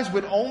 rabbis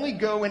would only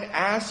go and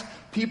ask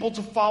people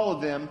to follow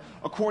them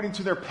according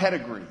to their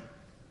pedigree.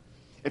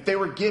 If they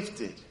were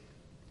gifted,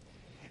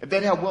 if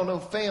they'd have a well-known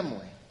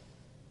family.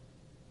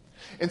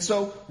 And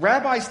so,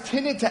 rabbis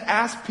tended to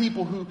ask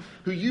people who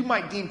you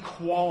might deem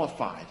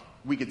qualified,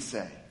 we could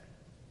say.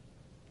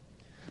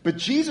 But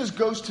Jesus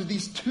goes to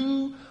these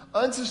two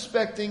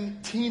unsuspecting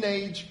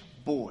teenage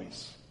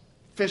boys,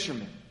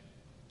 fishermen,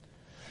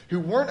 who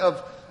weren't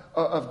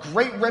of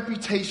great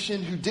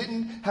reputation, who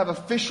didn't have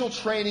official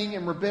training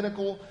in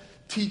rabbinical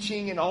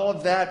teaching and all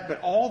of that, but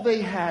all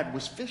they had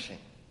was fishing.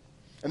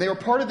 And they were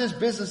part of this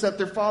business that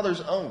their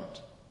fathers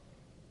owned.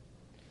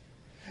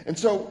 And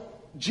so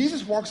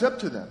Jesus walks up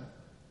to them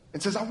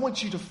and says, "I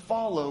want you to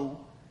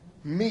follow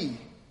me."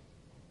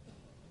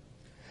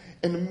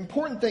 And the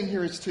important thing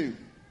here is too,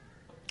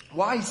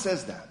 why he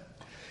says that.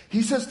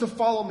 He says to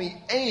follow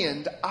me,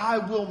 and I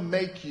will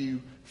make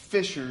you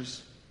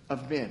fishers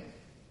of men.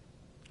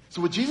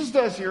 So what Jesus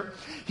does here,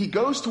 he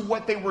goes to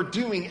what they were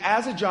doing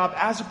as a job,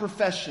 as a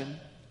profession.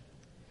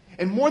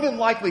 And more than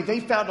likely, they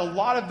found a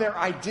lot of their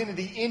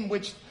identity in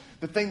which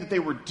the thing that they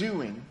were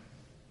doing.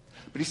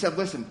 But he said,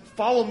 "Listen,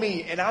 follow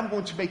me, and I'm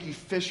going to make you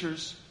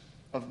fishers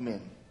of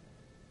men."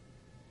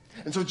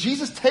 And so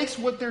Jesus takes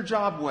what their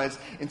job was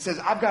and says,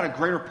 "I've got a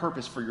greater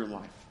purpose for your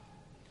life."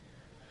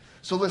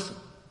 So listen,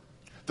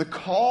 the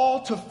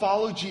call to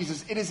follow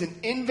Jesus, it is an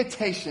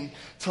invitation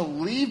to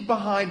leave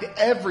behind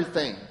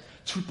everything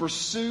to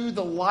pursue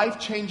the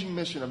life-changing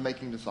mission of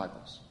making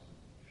disciples.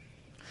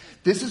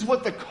 This is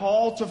what the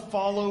call to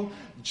follow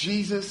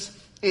Jesus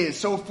is.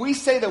 So if we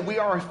say that we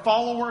are a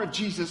follower of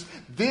Jesus,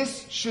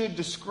 this should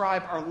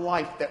describe our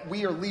life, that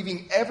we are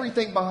leaving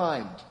everything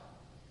behind.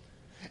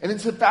 And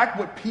it's in fact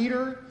what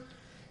Peter,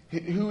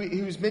 who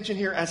is mentioned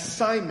here as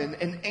Simon,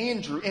 and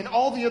Andrew, and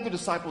all the other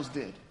disciples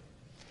did.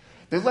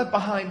 They left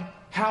behind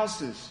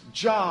houses,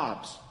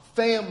 jobs,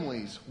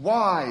 families,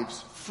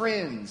 wives,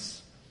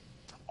 friends,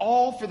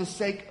 all for the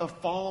sake of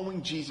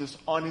following Jesus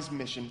on his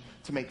mission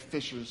to make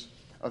fishers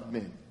of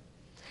men.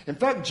 In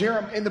fact,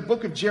 in the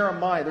book of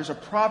Jeremiah, there's a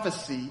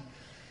prophecy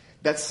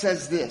that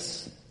says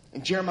this,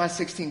 in Jeremiah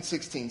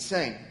 16:16,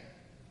 saying,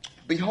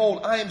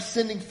 "Behold, I am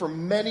sending for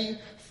many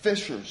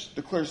fishers,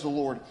 declares the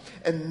Lord,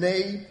 and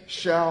they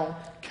shall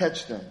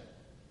catch them."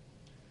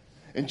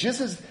 And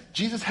just as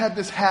Jesus had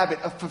this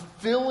habit of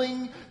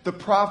fulfilling the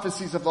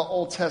prophecies of the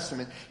Old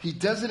Testament, he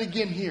does it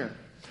again here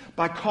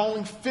by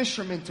calling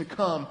fishermen to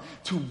come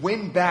to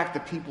win back the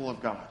people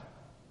of God.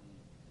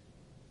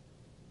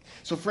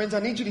 So friends, I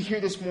need you to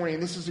hear this morning,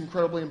 and this is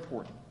incredibly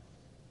important.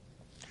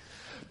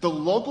 The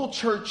local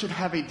church should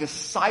have a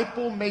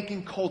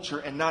disciple-making culture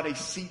and not a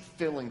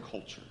seat-filling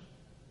culture.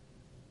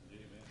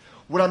 Amen.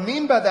 What I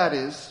mean by that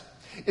is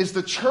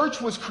the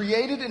church was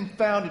created and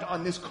founded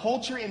on this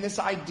culture and this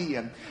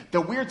idea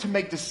that we are to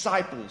make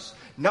disciples,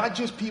 not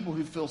just people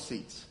who fill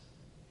seats.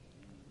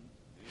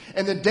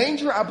 And the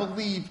danger, I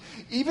believe,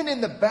 even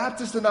in the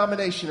Baptist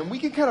denomination, and we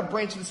can kind of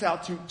branch this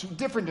out to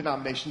different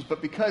denominations,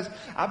 but because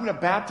I've been a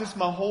Baptist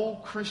my whole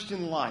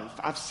Christian life,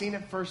 I've seen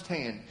it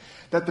firsthand,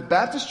 that the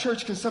Baptist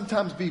church can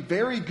sometimes be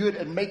very good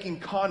at making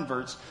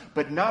converts,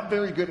 but not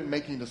very good at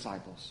making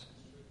disciples.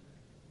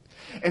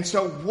 And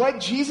so what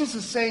Jesus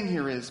is saying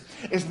here is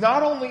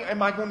not only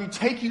am I going to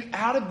take you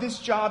out of this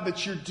job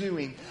that you're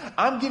doing,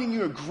 I'm giving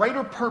you a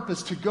greater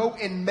purpose to go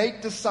and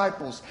make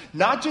disciples.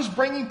 Not just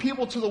bringing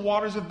people to the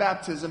waters of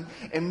baptism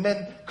and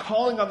then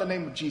calling on the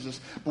name of Jesus,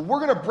 but we're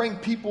going to bring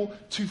people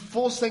to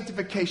full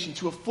sanctification,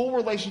 to a full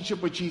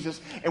relationship with Jesus,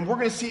 and we're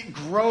going to see it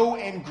grow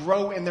and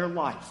grow in their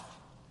life.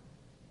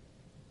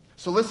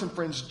 So listen,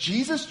 friends,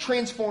 Jesus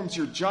transforms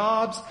your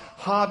jobs,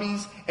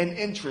 hobbies, and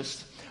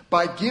interests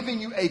by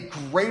giving you a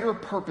greater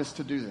purpose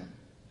to do them.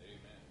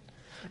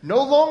 Amen.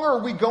 No longer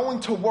are we going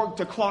to work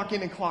to clock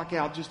in and clock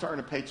out just to earn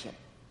a paycheck.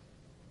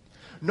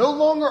 No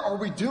longer are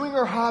we doing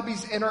our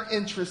hobbies and our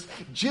interests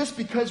just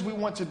because we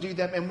want to do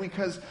them and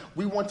because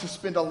we want to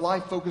spend a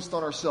life focused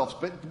on ourselves.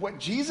 But what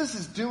Jesus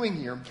is doing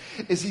here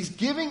is he's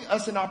giving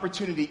us an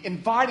opportunity,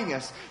 inviting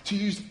us to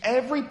use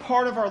every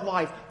part of our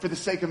life for the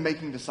sake of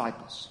making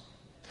disciples.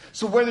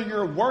 So whether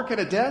you're at work at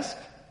a desk,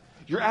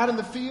 you're out in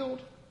the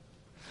field,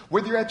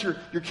 whether you're at your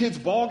kid's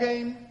ball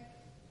game,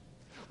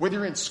 whether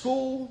you're in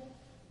school,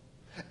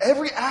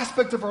 every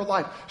aspect of our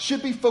life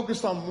should be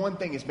focused on one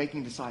thing, is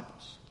making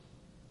disciples.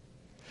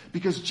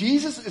 Because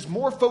Jesus is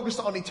more focused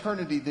on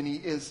eternity than he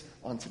is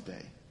on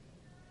today.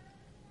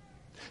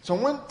 So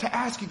I want to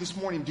ask you this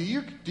morning, do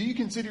you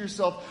consider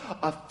yourself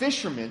a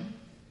fisherman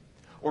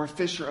or a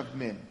fisher of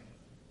men?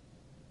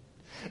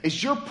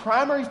 Is your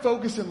primary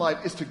focus in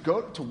life is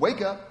to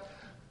wake up,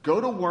 go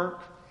to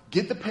work,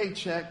 get the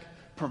paycheck,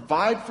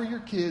 provide for your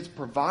kids,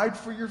 provide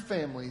for your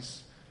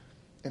families,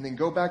 and then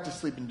go back to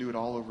sleep and do it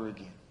all over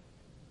again?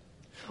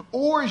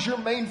 Or is your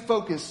main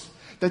focus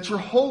that your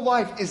whole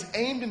life is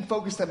aimed and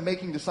focused at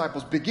making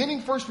disciples,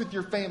 beginning first with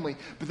your family,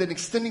 but then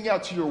extending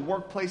out to your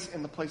workplace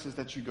and the places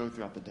that you go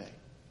throughout the day?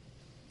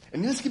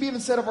 And this can be even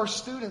said of our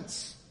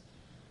students.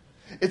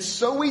 It's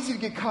so easy to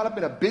get caught up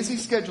in a busy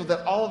schedule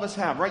that all of us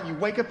have, right? You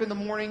wake up in the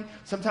morning.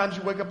 Sometimes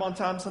you wake up on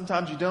time.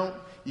 Sometimes you don't.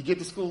 You get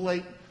to school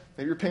late.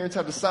 Maybe your parents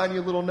have to sign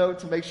you a little note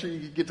to make sure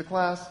you get to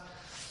class.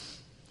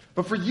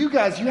 But for you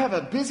guys, you have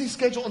a busy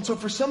schedule. And so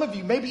for some of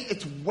you, maybe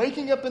it's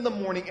waking up in the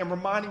morning and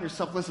reminding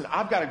yourself, listen,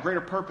 I've got a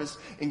greater purpose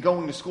in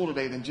going to school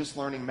today than just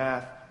learning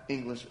math,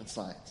 English, and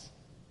science.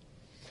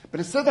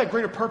 But instead of that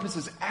greater purpose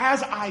is,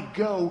 as I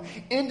go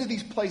into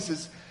these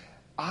places,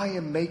 I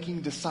am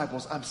making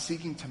disciples. I'm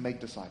seeking to make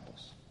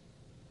disciples.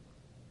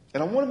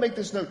 And I want to make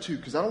this note too,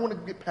 because I don't want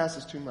to get past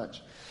this too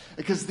much.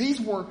 Because these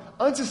were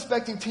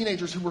unsuspecting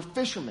teenagers who were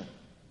fishermen.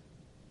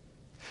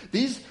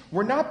 These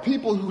were not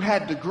people who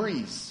had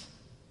degrees.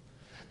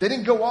 They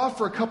didn't go off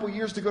for a couple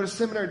years to go to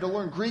seminary to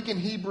learn Greek and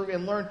Hebrew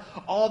and learn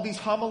all these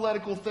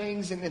homiletical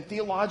things and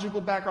theological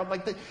background.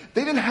 Like they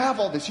didn't have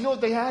all this. You know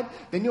what they had?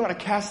 They knew how to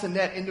cast a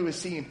net into a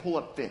sea and pull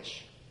up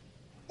fish.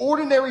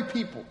 Ordinary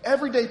people,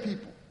 everyday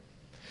people.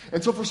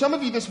 And so for some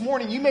of you this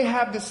morning, you may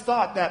have this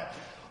thought that,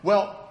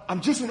 well, I'm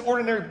just an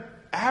ordinary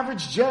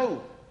average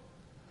Joe.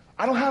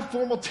 I don't have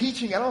formal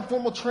teaching. I don't have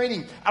formal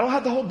training. I don't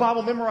have the whole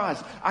Bible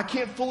memorized. I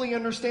can't fully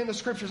understand the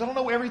scriptures. I don't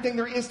know everything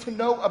there is to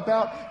know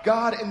about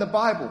God in the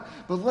Bible.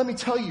 But let me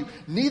tell you,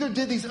 neither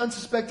did these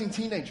unsuspecting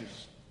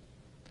teenagers.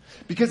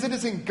 Because it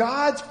is in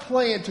God's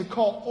plan to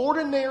call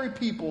ordinary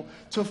people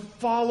to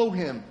follow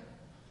him.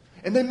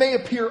 And they may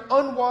appear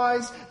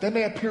unwise, they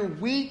may appear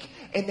weak,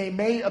 and they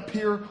may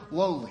appear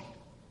lowly.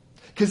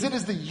 Because it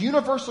is the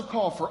universal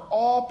call for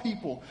all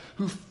people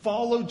who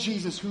follow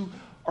Jesus, who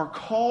are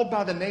called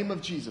by the name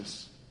of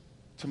Jesus,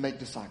 to make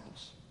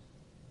disciples.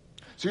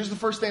 So here's the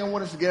first thing I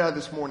want us to get out of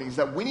this morning, is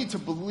that we need to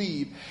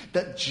believe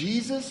that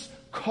Jesus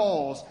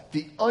calls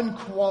the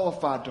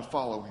unqualified to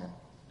follow him.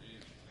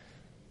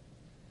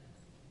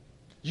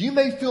 You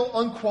may feel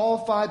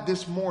unqualified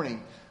this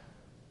morning,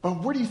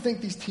 but where do you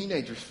think these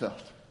teenagers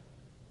felt?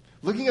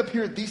 Looking up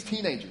here at these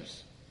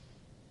teenagers,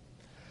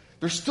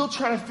 they're still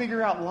trying to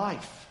figure out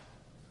life.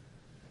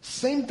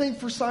 Same thing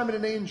for Simon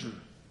and Andrew.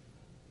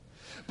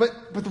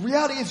 But the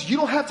reality is, you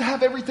don't have to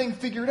have everything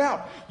figured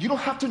out. You don't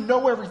have to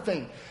know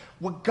everything.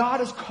 What God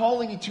is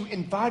calling you to,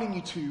 inviting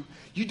you to,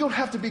 you don't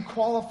have to be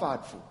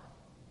qualified for.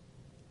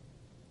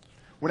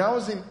 When I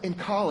was in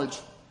college,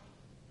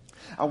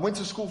 I went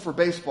to school for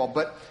baseball,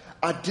 but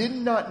I did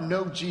not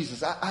know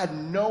Jesus. I had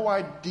no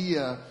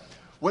idea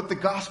what the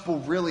gospel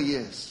really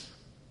is.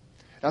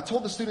 And I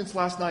told the students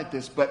last night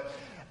this, but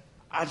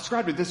I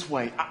described it this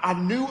way. I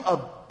knew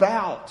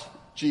about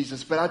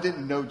Jesus, but I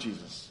didn't know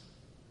Jesus.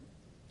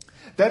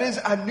 That is,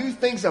 I knew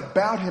things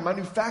about him. I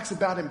knew facts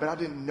about him, but I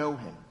didn't know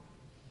him.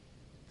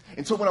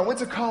 And so when I went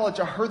to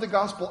college, I heard the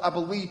gospel, I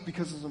believe,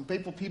 because of some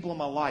faithful people in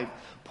my life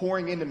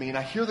pouring into me. And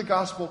I hear the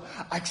gospel,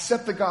 I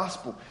accept the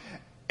gospel.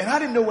 And I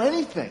didn't know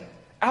anything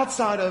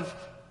outside of,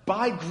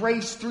 by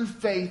grace through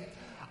faith,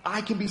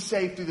 I can be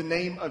saved through the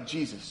name of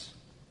Jesus.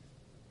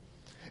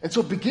 And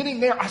so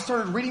beginning there, I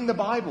started reading the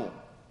Bible.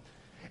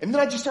 And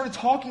then I just started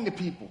talking to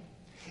people.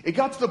 It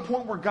got to the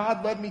point where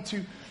God led me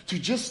to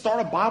just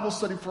start a Bible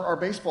study for our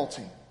baseball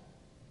team.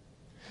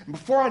 And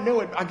before I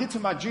know it, I get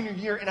to my junior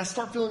year and I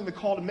start feeling the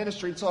call to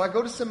ministry. And so I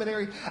go to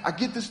seminary, I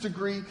get this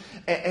degree,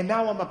 and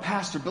now I'm a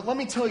pastor. But let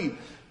me tell you,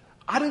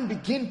 I didn't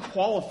begin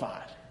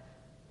qualified.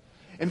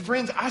 And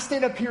friends, I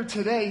stand up here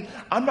today,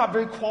 I'm not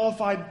very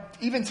qualified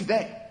even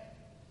today.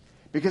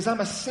 Because I'm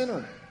a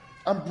sinner.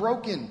 I'm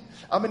broken.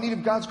 I'm in need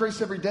of God's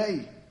grace every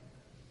day.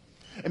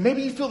 And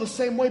maybe you feel the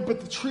same way,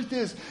 but the truth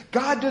is,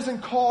 God doesn't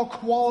call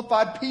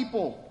qualified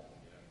people.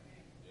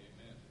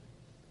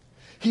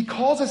 He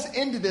calls us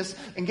into this,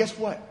 and guess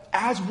what?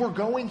 As we're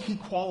going, he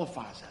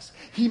qualifies us.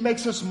 He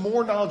makes us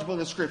more knowledgeable of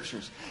the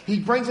Scriptures. He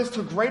brings us to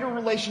a greater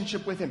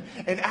relationship with him.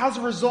 And as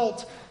a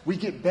result, we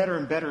get better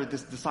and better at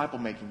this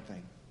disciple-making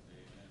thing.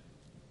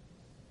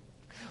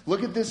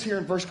 Look at this here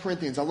in 1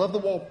 Corinthians. I love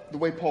the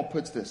way Paul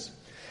puts this.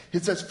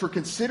 It says, "For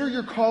consider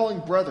your calling,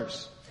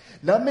 brothers.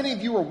 Not many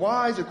of you are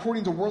wise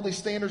according to worldly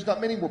standards. Not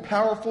many were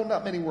powerful.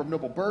 Not many were of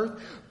noble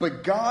birth.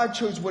 But God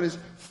chose what is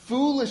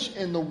foolish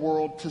in the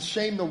world to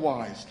shame the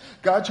wise.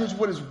 God chose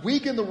what is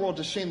weak in the world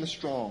to shame the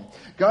strong.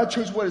 God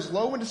chose what is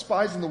low and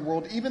despised in the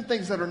world, even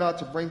things that are not,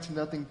 to bring to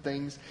nothing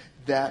things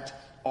that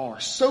are,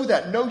 so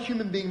that no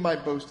human being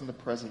might boast in the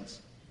presence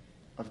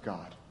of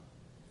God."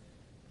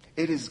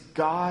 It is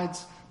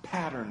God's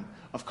pattern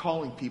of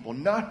calling people,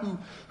 not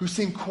who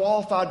seem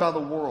qualified by the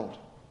world.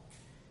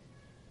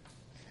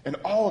 And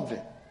all of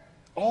it,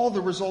 all the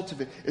results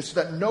of it, is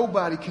so that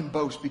nobody can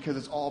boast, because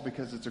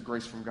it's a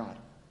grace from God.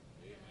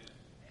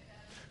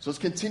 So let's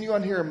continue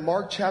on here in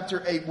Mark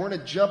chapter 8. We're going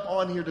to jump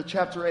on here to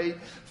chapter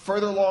 8,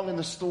 further along in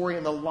the story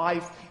and the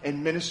life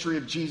and ministry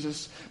of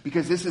Jesus,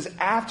 because this is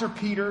after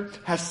Peter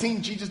has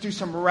seen Jesus do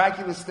some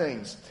miraculous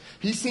things.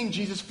 He's seen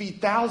Jesus feed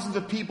thousands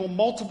of people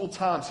multiple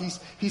times.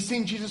 He's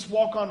seen Jesus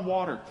walk on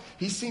water.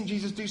 He's seen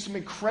Jesus do some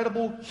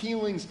incredible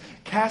healings,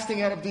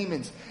 casting out of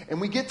demons. And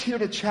we get here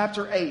to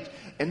chapter 8,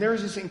 and there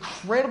is this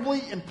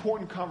incredibly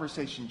important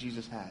conversation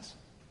Jesus has.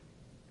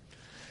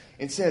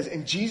 It says,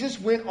 "And Jesus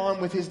went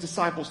on with his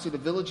disciples to the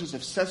villages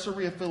of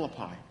Caesarea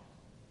Philippi.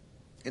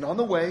 And on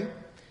the way,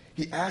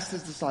 he asked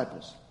his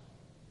disciples,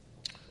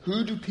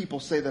 'Who do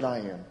people say that I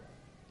am?'"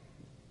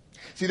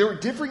 See, there were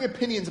differing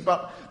opinions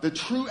about the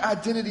true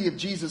identity of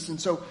Jesus. And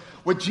so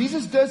what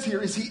Jesus does here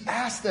is he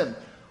asks them,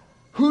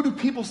 "Who do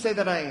people say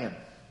that I am?"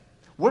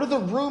 What are the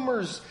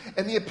rumors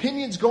and the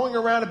opinions going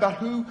around about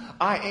who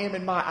I am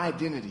and my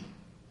identity?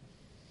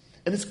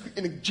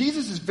 And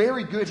Jesus is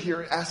very good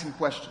here at asking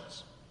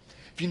questions.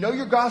 If you know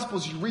your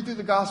Gospels, you read through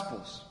the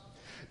Gospels,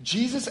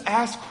 Jesus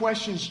asked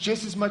questions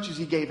just as much as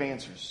he gave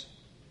answers.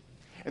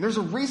 And there's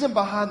a reason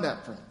behind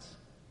that, friends.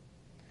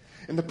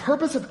 And the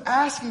purpose of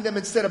asking them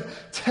instead of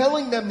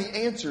telling them the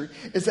answer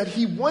is that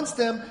he wants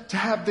them to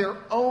have their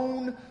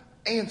own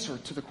answer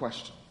to the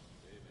question.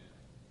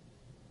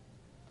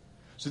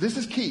 So this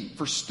is key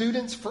for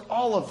students, for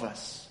all of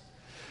us.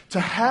 To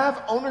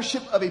have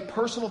ownership of a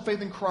personal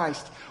faith in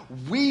Christ,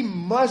 we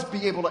must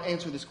be able to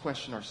answer this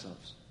question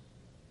ourselves.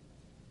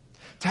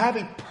 To have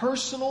a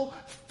personal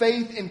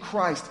faith in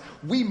Christ,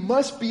 we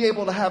must be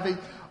able to have a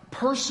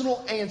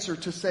personal answer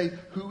to say,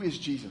 who is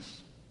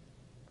Jesus?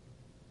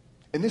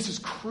 And this is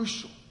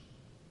crucial.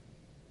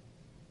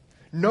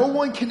 No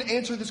one can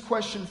answer this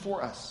question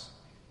for us.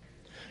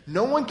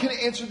 No one can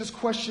answer this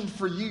question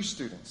for you,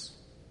 students.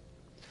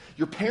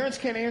 Your parents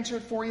can't answer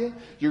it for you.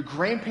 Your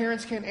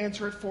grandparents can't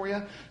answer it for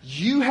you.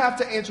 You have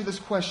to answer this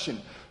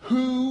question.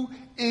 Who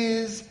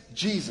is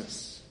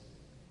Jesus?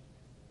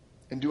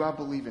 And do I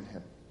believe in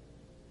him?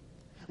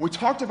 We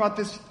talked about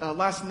this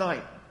last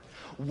night.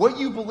 What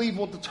you believe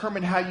will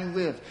determine how you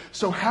live.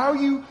 So how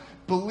you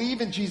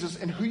believe in Jesus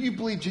and who you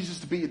believe Jesus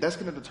to be, that's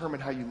going to determine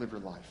how you live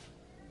your life.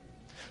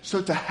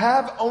 So to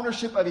have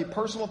ownership of a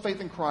personal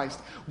faith in Christ,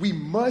 we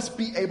must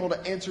be able to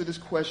answer this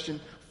question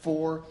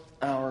for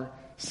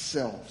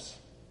ourselves.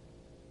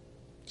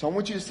 So I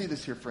want you to see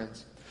this here,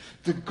 friends.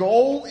 The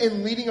goal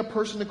in leading a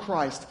person to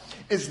Christ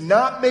is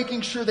not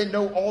making sure they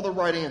know all the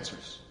right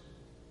answers.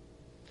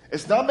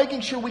 It's not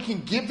making sure we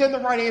can give them the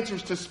right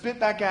answers to spit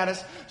back at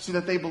us so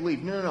that they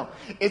believe. No.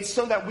 It's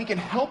so that we can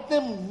help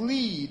them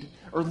lead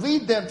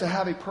them to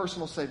have a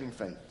personal saving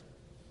faith.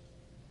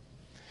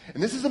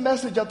 And this is a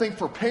message, I think,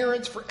 for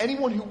parents, for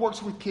anyone who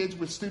works with kids,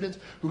 with students,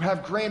 who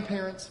have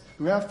grandparents,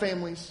 who have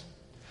families.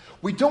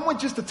 We don't want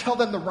just to tell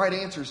them the right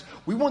answers.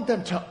 We want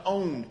them to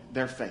own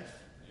their faith.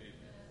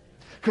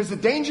 Because the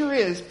danger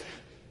is,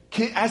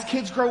 as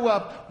kids grow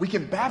up, we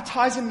can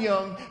baptize them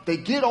young, they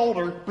get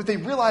older, but they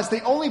realize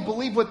they only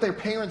believe what their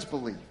parents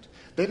believed.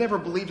 They never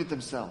believed it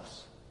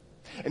themselves.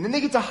 And then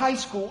they get to high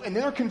school, and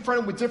then they're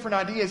confronted with different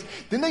ideas.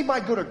 Then they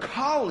might go to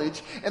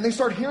college, and they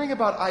start hearing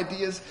about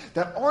ideas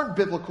that aren't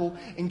biblical,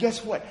 and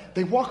guess what?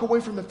 They walk away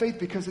from the faith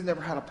because they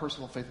never had a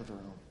personal faith of their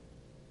own.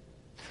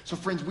 So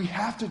friends, we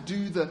have to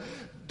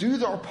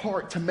do our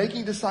part to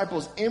making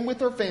disciples and with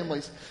their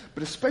families,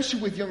 but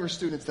especially with younger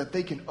students, that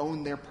they can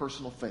own their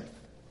personal faith.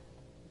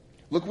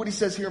 Look what he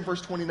says here in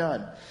verse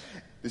 29.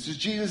 This is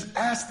Jesus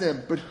asked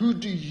them, "But who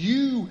do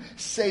you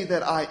say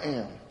that I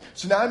am?"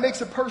 So now it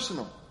makes it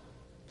personal.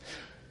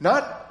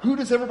 Not who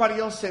does everybody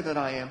else say that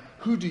I am?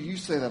 Who do you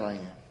say that I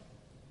am?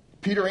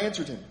 Peter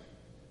answered him,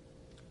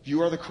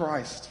 "You are the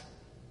Christ.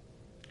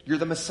 You're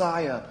the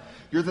Messiah.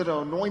 You're the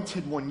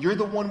anointed one. You're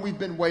the one we've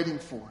been waiting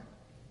for."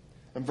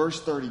 In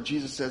verse 30,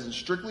 Jesus says, "And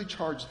strictly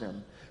charge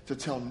them to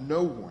tell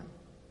no one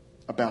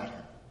about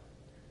him."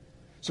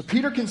 So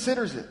Peter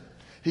considers it.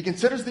 He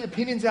considers the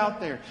opinions out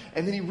there,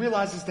 and then he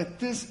realizes that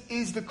this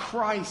is the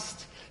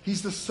Christ.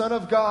 He's the Son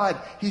of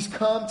God. He's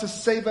come to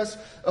save us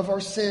of our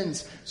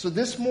sins. So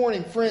this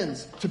morning,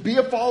 friends, to be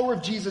a follower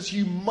of Jesus,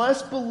 you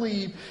must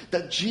believe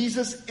that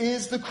Jesus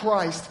is the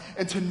Christ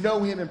and to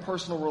know him in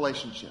personal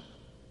relationship.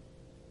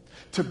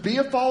 To be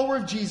a follower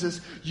of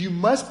Jesus, you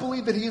must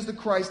believe that he is the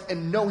Christ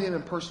and know him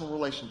in personal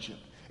relationship.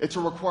 It's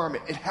a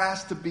requirement. It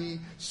has to be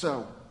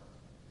so.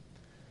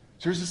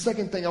 So here's the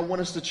second thing I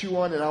want us to chew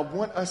on, and I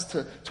want us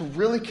to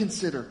really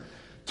consider.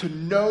 To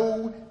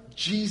know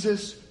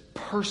Jesus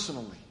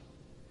personally.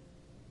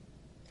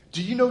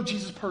 Do you know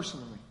Jesus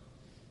personally?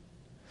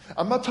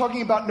 I'm not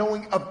talking about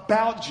knowing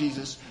about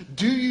Jesus.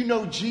 Do you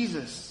know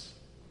Jesus?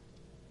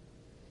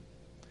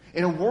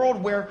 In a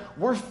world where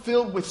we're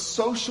filled with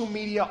social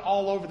media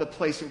all over the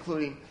place,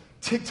 including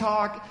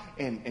TikTok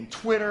and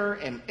Twitter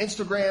and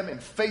Instagram and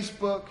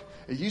Facebook.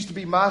 It used to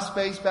be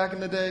MySpace back in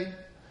the day.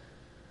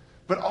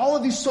 But all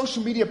of these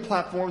social media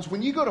platforms,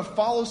 when you go to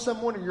follow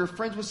someone or you're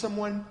friends with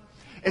someone,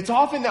 it's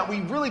often that we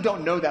really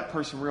don't know that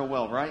person real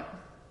well, right?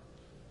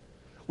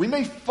 We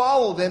may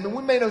follow them and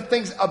we may know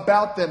things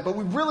about them, but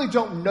we really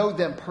don't know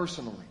them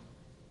personally.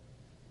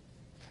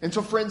 And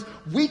so, friends,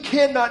 we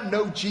cannot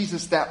know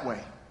Jesus that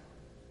way.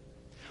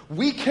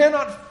 We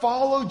cannot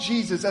follow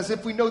Jesus as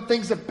if we know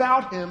things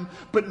about him,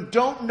 but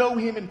don't know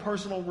him in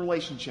personal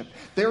relationship.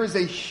 There is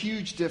a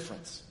huge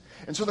difference.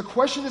 And so the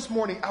question this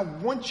morning, I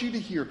want you to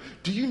hear,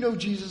 do you know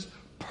Jesus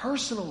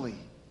personally?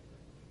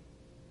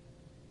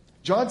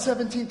 John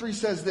 17:3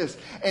 says this,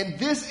 and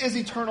this is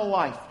eternal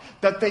life,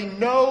 that they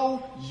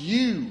know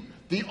you,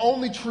 the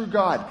only true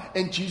God,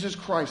 and Jesus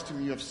Christ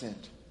whom you have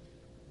sent.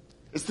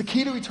 It's the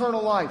key to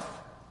eternal life.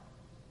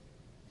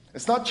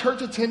 It's not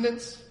church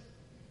attendance.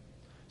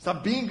 It's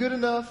not being good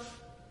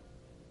enough.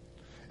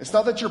 It's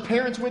not that your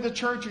parents went to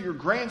church or your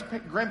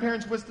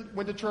grandparents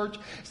went to church.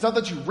 It's not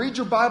that you read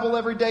your Bible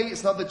every day.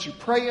 It's not that you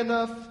pray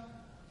enough.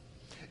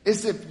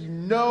 It's if you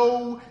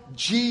know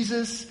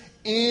Jesus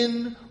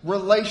in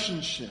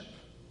relationship.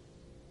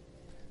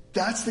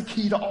 That's the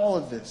key to all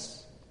of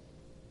this.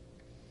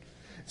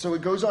 So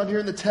it goes on here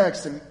in the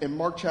text in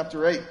Mark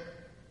chapter 8.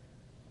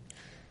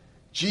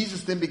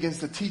 Jesus then begins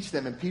to teach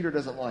them, and Peter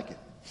doesn't like it.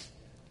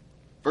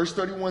 Verse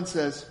 31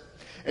 says,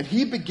 and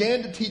he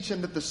began to teach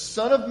them that the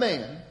Son of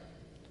Man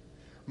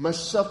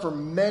must suffer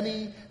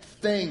many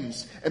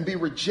things and be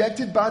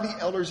rejected by the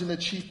elders and the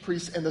chief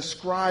priests and the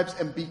scribes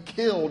and be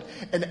killed,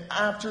 and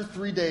after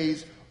 3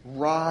 days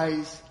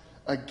rise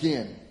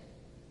again.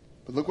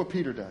 But look what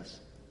Peter does.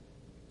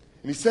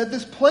 And he said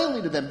this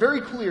plainly to them,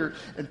 very clear,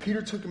 and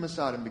Peter took him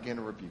aside and began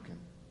to rebuke him.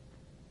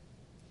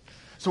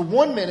 So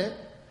one minute,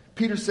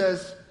 Peter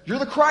says, you're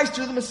the Christ,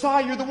 you're the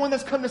Messiah, you're the one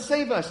that's come to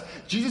save us.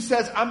 Jesus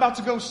says, I'm about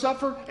to go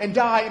suffer and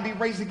die and be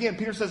raised again.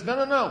 Peter says,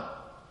 no.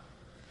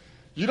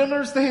 You don't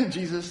understand,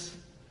 Jesus.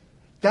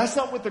 That's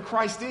not what the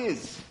Christ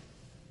is.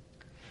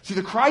 See,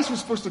 the Christ was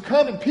supposed to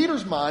come, in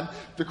Peter's mind,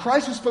 the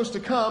Christ was supposed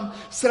to come,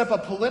 set up a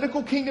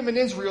political kingdom in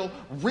Israel,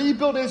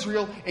 rebuild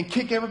Israel, and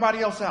kick everybody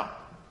else out.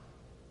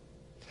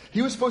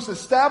 He was supposed to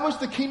establish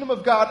the kingdom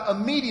of God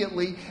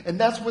immediately, and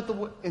that's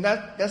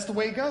the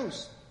way it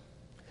goes.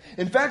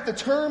 In fact, the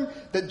term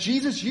that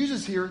Jesus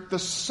uses here, the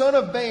Son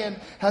of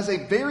Man, has a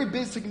very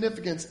big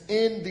significance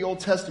in the Old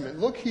Testament.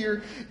 Look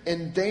here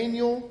in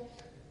Daniel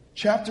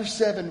chapter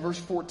 7, verse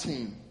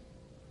 14.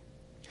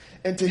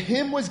 And to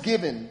him was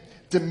given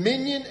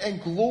dominion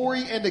and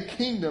glory and a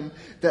kingdom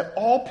that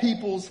all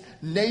peoples,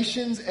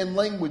 nations, and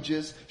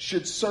languages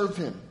should serve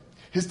him.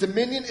 His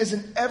dominion is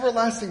an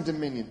everlasting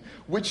dominion,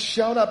 which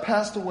shall not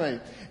pass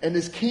away, and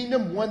his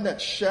kingdom one that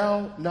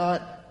shall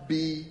not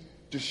be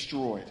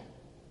destroyed.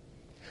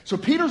 So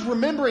Peter's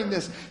remembering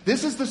this.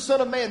 This is the Son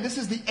of Man. This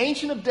is the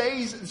Ancient of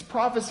Days. It's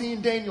prophecy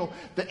in Daniel.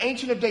 The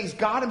Ancient of Days,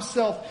 God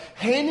himself,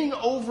 handing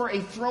over a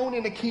throne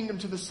and a kingdom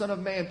to the Son of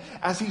Man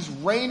as he's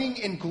reigning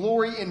in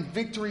glory and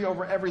victory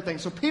over everything.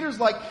 So Peter's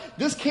like,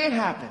 this can't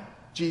happen,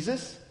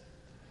 Jesus.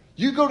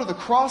 You go to the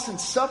cross and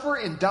suffer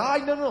and die?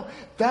 No.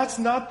 That's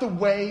not the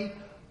way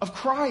of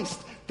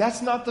Christ.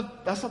 That's not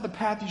the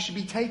path you should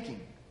be taking.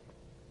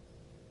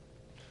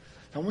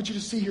 I want you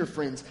to see here,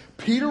 friends,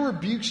 Peter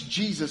rebukes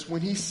Jesus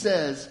when he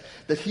says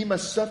that he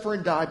must suffer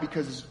and die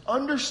because his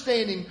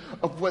understanding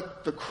of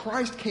what the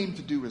Christ came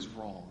to do is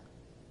wrong.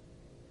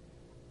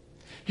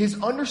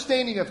 His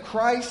understanding of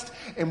Christ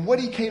and what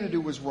he came to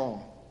do was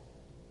wrong.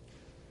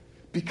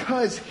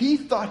 Because he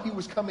thought he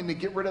was coming to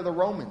get rid of the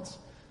Romans.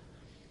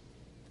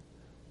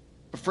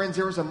 But friends,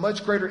 there was a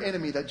much greater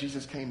enemy that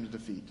Jesus came to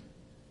defeat.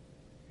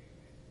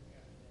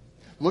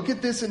 Look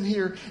at this in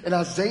here in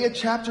Isaiah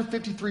chapter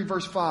 53,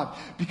 verse 5,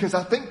 because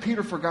I think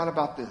Peter forgot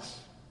about this.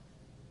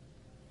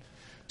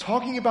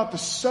 Talking about the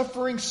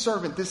suffering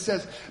servant, this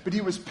says, but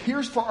he was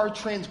pierced for our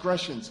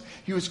transgressions.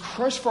 He was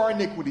crushed for our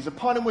iniquities.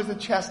 Upon him was the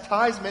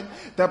chastisement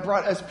that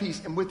brought us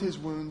peace. And with his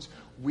wounds,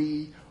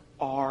 we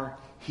are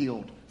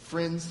healed.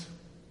 Friends,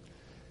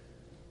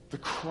 the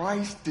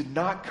Christ did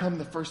not come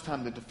the first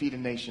time to defeat a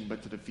nation,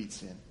 but to defeat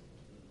sin.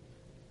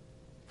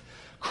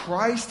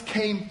 Christ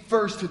came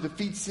first to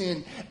defeat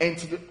sin and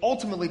to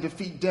ultimately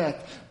defeat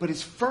death. But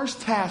his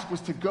first task was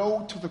to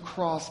go to the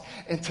cross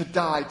and to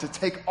die, to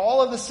take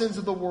all of the sins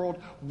of the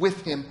world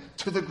with him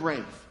to the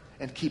grave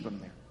and keep him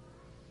there.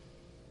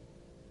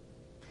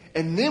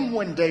 And then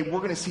one day we're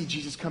going to see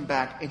Jesus come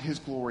back in his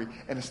glory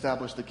and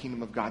establish the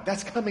kingdom of God.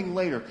 That's coming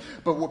later.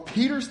 But what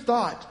Peter's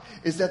thought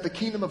is that the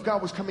kingdom of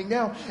God was coming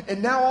now.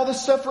 And now all the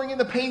suffering and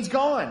the pain's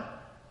gone.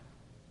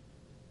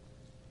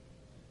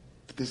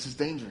 But this is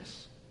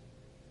dangerous.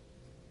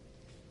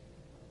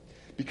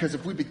 Because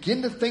if we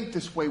begin to think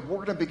this way, we're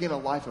going to begin a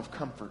life of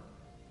comfort.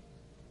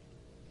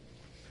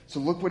 So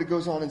look what it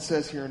goes on and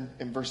says here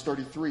in verse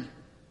 33.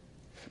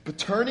 But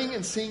turning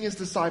and seeing his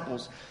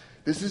disciples,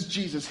 this is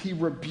Jesus, he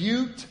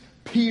rebuked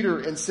Peter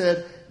and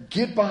said,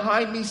 "Get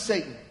behind me,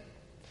 Satan,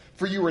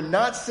 for you are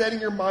not setting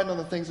your mind on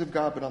the things of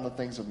God, but on the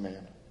things of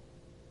man."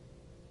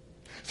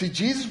 See,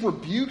 Jesus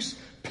rebukes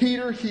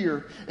Peter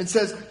here and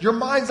says, your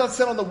mind's not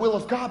set on the will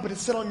of God, but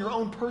it's set on your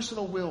own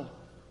personal will.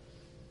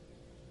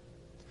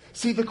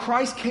 See, the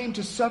Christ came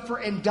to suffer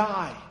and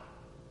die.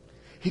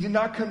 He did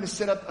not come to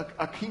set up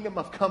a kingdom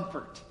of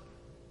comfort.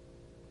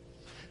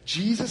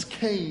 Jesus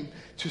came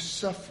to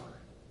suffer.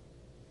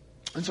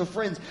 And so,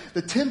 friends,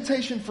 the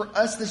temptation for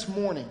us this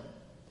morning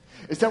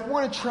is that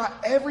we're going to try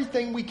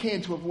everything we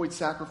can to avoid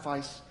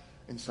sacrifice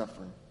and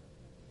suffering.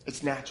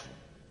 It's natural.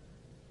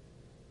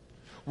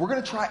 We're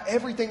going to try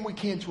everything we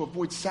can to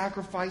avoid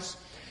sacrifice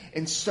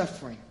and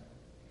suffering.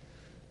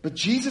 But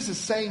Jesus is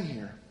saying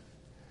here,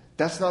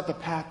 that's not the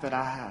path that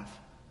I have.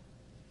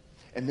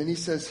 And then he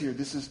says here,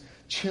 this is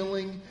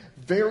chilling,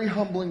 very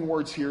humbling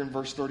words here in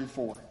verse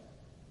 34.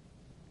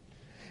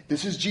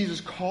 This is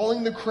Jesus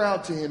calling the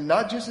crowd to him,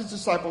 not just his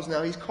disciples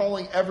now, he's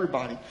calling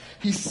everybody.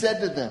 He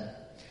said to them,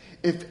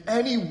 if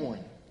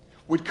anyone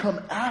would come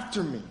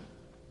after me,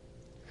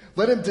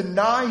 let him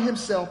deny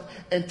himself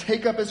and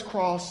take up his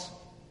cross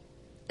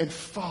and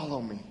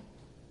follow me.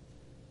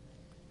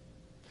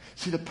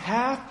 See, the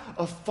path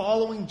of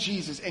following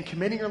Jesus and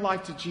committing your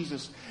life to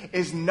Jesus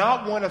is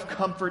not one of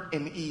comfort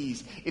and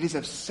ease. It is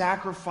of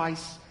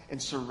sacrifice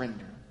and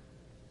surrender.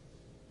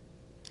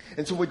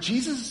 And so what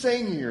Jesus is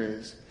saying here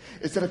is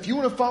that if you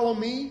want to follow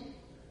me,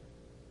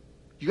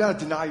 you got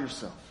to deny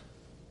yourself.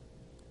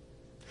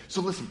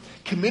 So listen,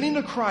 committing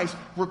to Christ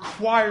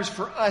requires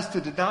for us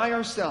to deny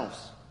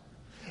ourselves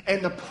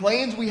and the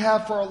plans we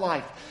have for our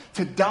life,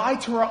 to die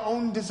to our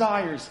own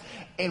desires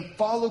and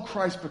follow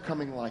Christ,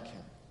 becoming like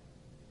him.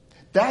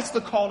 That's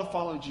the call to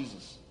follow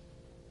Jesus.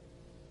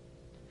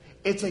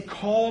 It's a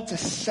call to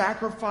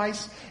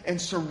sacrifice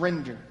and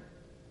surrender.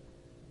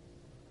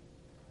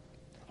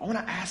 I want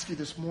to ask you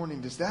this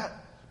morning, does that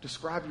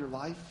describe your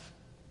life?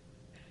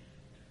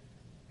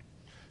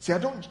 See, I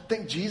don't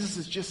think Jesus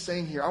is just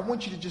saying here, I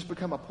want you to just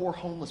become a poor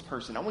homeless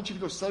person. I want you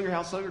to go sell your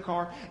house, sell your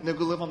car, and then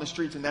go live on the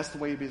streets, and that's the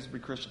way it is to be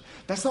Christian.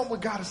 That's not what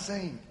God is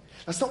saying.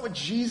 That's not what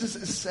Jesus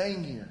is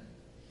saying here.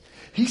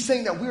 He's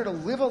saying that we are to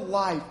live a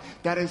life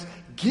that is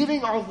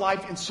giving our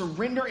life in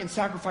surrender and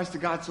sacrifice to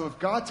God. So if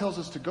God tells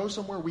us to go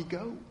somewhere, we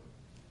go.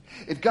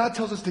 If God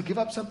tells us to give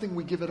up something,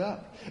 we give it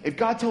up. If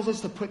God tells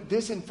us to put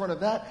this in front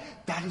of that,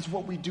 that is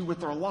what we do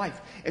with our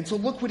life. And so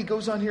look what he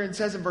goes on here and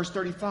says in verse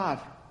 35.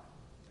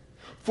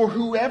 For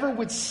whoever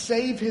would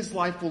save his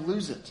life will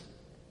lose it.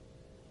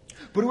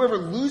 But whoever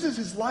loses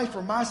his life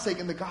for my sake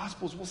and the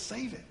gospel's will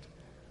save it.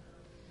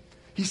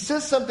 He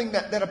says something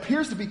that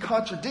appears to be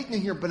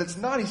contradicting here, but it's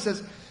not. He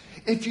says,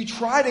 if you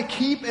try to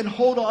keep and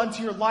hold on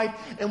to your life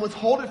and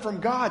withhold it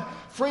from God,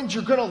 friends,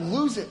 you're going to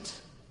lose it.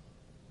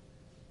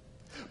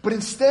 But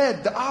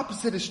instead, the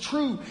opposite is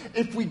true.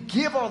 If we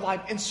give our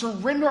life and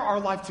surrender our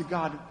life to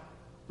God,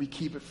 we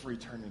keep it for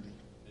eternity.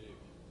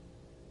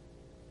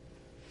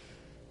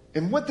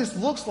 And what this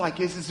looks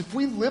like is if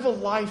we live a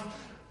life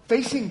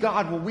facing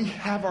God where we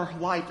have our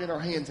life in our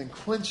hands and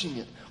clenching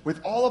it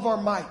with all of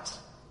our might,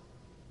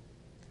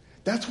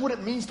 that's what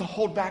it means to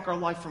hold back our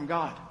life from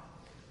God.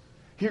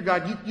 Here,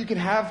 God, you can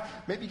have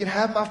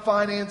my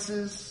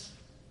finances.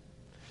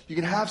 You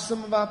can have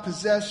some of my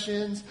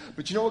possessions.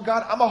 But you know what,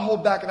 God? I'm going to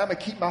hold back and I'm going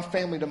to keep my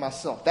family to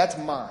myself. That's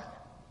mine.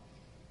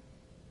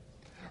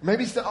 Or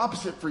maybe it's the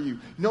opposite for you. You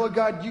know what,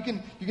 God? You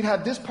can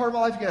have this part of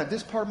my life. You can have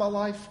this part of my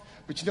life.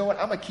 But you know what?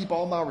 I'm going to keep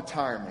all my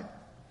retirement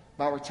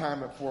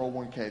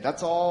 401k.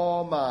 That's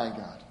all mine,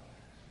 God.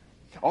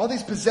 All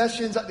these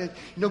possessions, you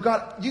know,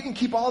 God, you can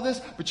keep all this,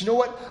 but you know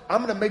what?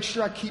 I'm going to make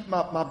sure I keep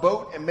my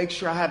boat and make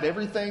sure I have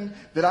everything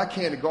that I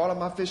can to go out on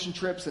my fishing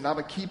trips, and I'm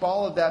going to keep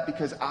all of that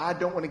because I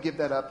don't want to give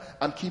that up.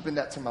 I'm keeping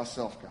that to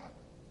myself, God.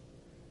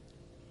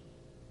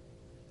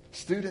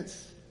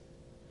 Students,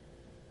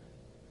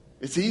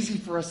 it's easy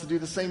for us to do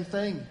the same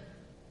thing.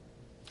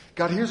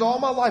 God, here's all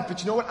my life,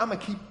 but you know what? I'm going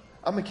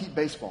to keep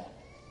baseball.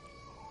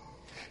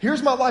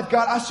 Here's my life,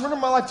 God. I surrender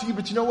my life to you,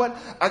 but you know what?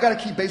 I got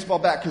to keep baseball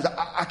back because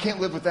I can't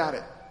live without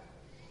it.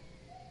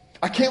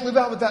 I can't live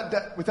out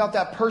without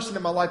that person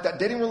in my life, that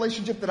dating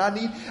relationship that I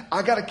need.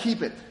 I got to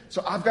keep it.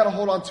 So I've got to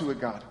hold on to it,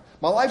 God.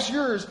 My life's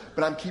yours,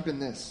 but I'm keeping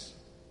this.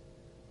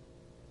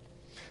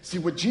 See,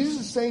 what Jesus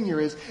is saying here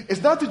is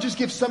not to just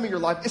give some of your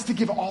life, it's to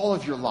give all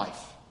of your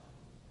life.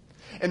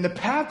 And the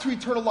path to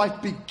eternal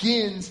life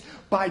begins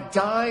by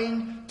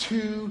dying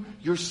to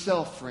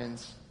yourself,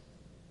 friends.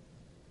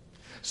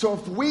 So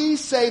if we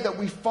say that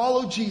we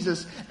follow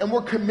Jesus and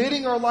we're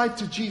committing our life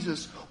to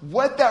Jesus,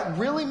 what that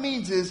really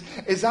means is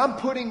I'm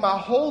putting my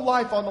whole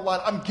life on the line.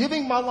 I'm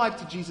giving my life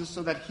to Jesus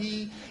so that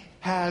he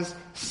has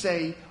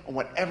say on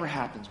whatever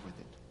happens with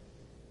it.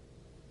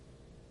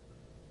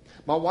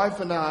 My wife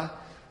and I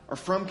are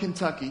from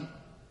Kentucky.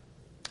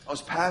 I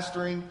was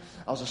pastoring.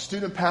 I was a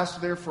student pastor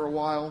there for a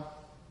while.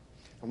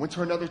 I went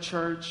to another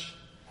church.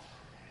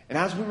 And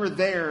as we were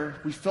there,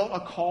 we felt a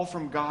call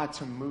from God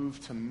to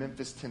move to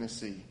Memphis,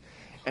 Tennessee.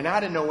 And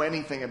I didn't know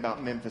anything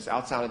about Memphis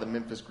outside of the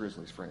Memphis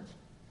Grizzlies, friends.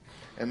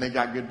 And they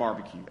got good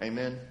barbecue.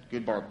 Amen?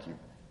 Good barbecue.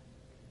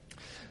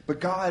 But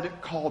God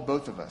called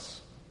both of us.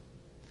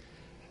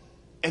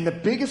 And the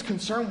biggest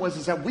concern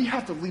was that we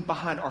have to leave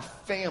behind our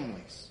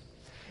families.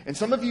 And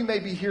some of you may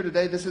be here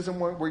today. This isn't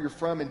where you're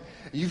from. And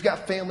you've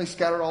got family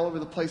scattered all over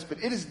the place.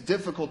 But it is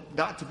difficult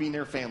not to be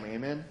near family.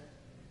 Amen?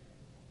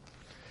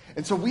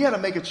 And so we had to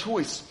make a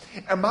choice.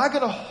 Am I going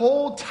to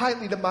hold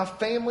tightly to my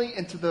family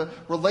and to the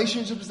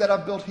relationships that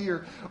I've built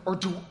here? Or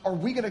are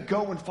we going to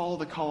go and follow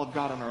the call of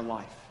God in our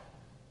life?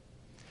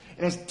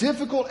 And as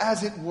difficult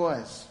as it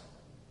was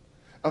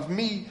of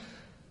me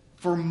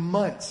for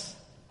months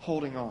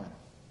holding on,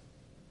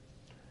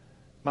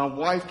 my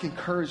wife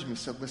encouraged me,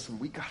 said, listen,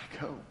 we got to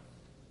go.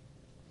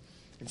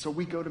 And so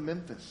we go to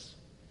Memphis.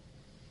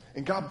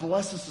 And God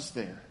blesses us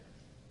there.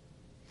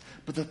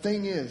 But the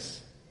thing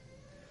is,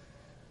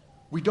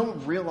 we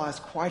don't realize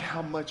quite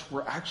how much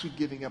we're actually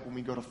giving up when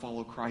we go to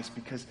follow Christ,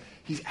 because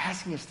he's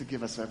asking us to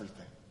give us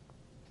everything.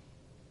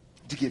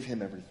 To give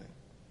him everything.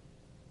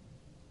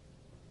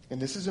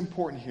 And this is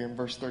important here in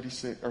verse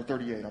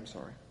 38,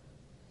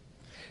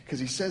 Because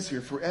he says here,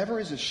 "Whoever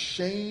is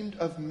ashamed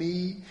of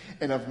me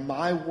and of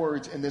my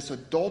words in this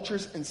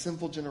adulterous and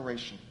sinful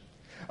generation,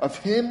 of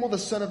him will the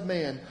Son of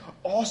Man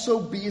also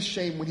be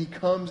ashamed when he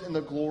comes in the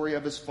glory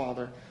of his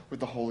Father with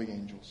the holy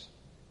angels."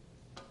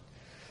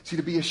 See,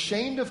 to be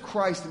ashamed of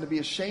Christ and to be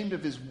ashamed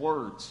of his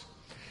words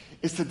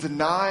is to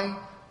deny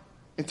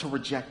and to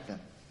reject them.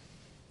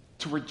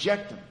 To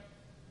reject them.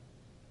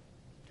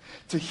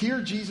 To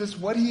hear Jesus,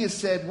 what he has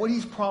said, what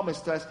he's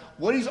promised us,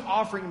 what he's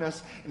offering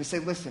us, and to say,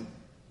 listen,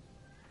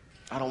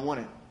 I don't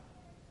want it.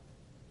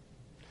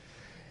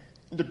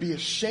 And to be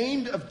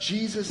ashamed of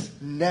Jesus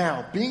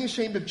now, being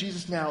ashamed of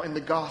Jesus now in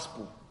the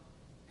gospel,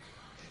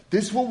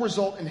 this will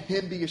result in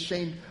him being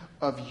ashamed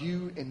of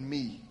you and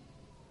me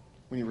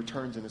when he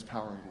returns in his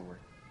power and glory.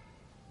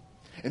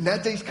 And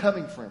that day's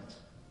coming, friends.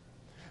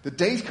 The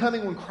day's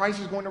coming when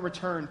Christ is going to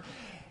return.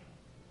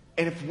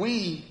 And if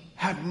we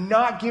have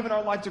not given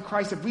our life to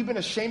Christ, if we've been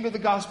ashamed of the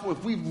gospel,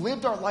 if we've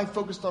lived our life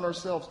focused on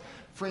ourselves,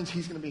 friends,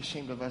 he's going to be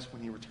ashamed of us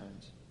when he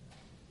returns.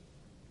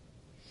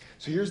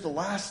 So here's the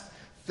last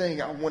thing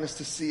I want us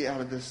to see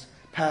out of this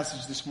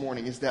passage this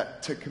morning, is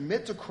that to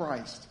commit to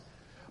Christ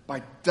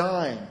by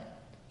dying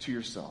to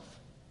yourself,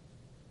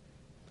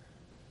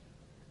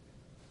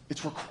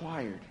 it's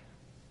required.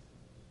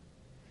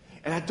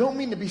 And I don't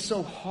mean to be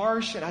so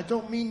harsh, and I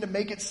don't mean to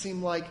make it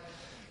seem like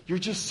you're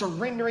just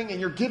surrendering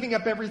and you're giving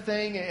up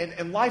everything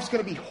and life's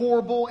going to be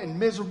horrible and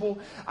miserable.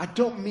 I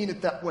don't mean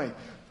it that way.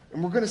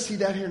 And we're going to see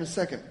that here in a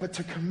second. But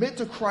to commit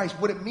to Christ,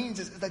 what it means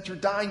is that you're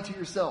dying to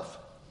yourself.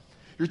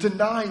 You're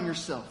denying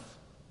yourself.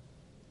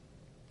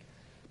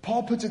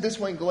 Paul puts it this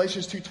way in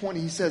Galatians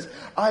 2:20. He says,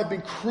 "I have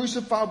been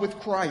crucified with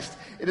Christ.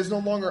 It is no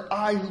longer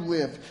I who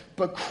live,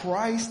 but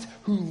Christ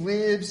who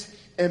lives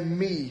in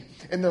me.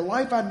 In the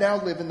life I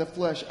now live in the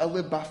flesh, I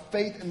live by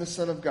faith in the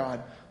Son of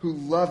God who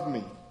loved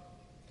me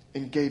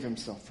and gave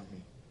himself for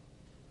me."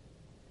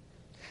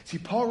 See,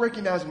 Paul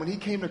recognized when he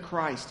came to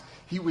Christ,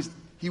 he was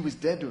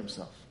dead to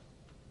himself.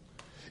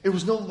 It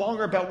was no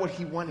longer about what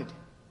he wanted.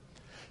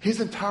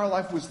 His entire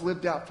life was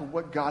lived out for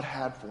what God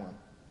had for him.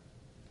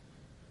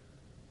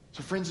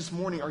 So friends, this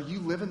morning, are you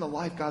living the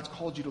life God's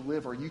called you to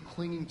live? Or are you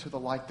clinging to the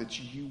life that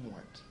you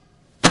want?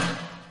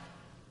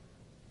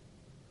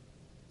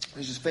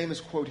 There's this famous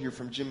quote here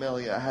from Jim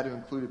Elliot. I had to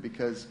include it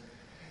because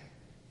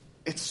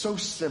it's so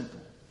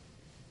simple,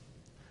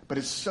 but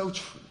it's so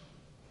true.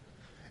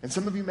 And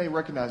some of you may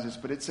recognize this,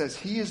 but it says,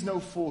 "He is no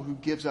fool who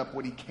gives up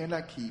what he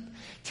cannot keep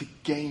to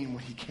gain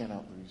what he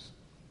cannot lose."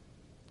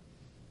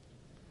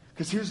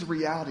 Because here's the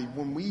reality.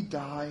 When we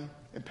die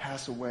and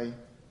pass away,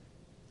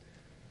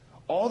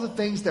 all the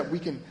things that we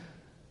can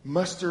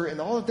muster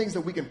and all the things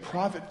that we can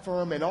profit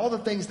from and all the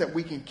things that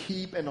we can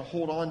keep and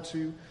hold on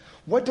to,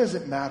 what does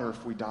it matter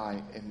if we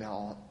die and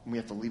now we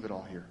have to leave it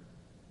all here?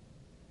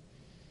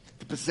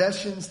 The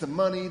possessions, the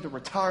money, the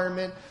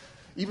retirement,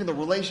 even the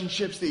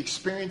relationships, the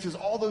experiences,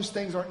 all those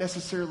things aren't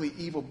necessarily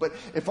evil. But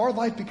if our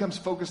life becomes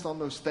focused on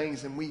those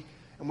things and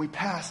we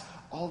pass,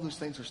 all those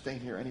things are staying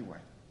here anyway.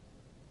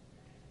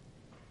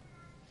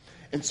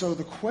 And so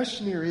the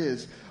question here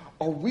is,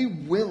 are we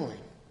willing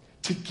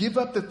to give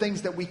up the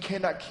things that we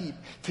cannot keep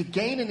to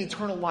gain an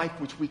eternal life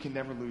which we can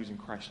never lose in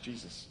Christ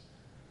Jesus?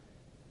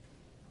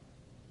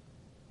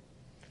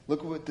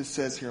 Look at what this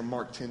says here in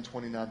Mark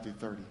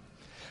 10:29-30.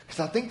 Because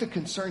I think the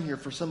concern here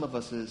for some of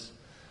us is,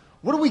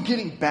 what are we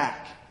getting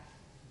back?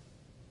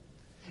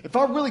 If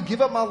I really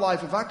give up my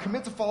life, if I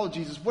commit to follow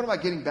Jesus, what am I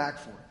getting back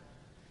for it?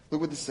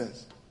 Look what this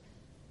says.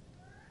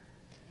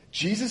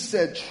 Jesus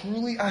said,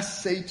 truly I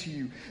say to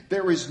you,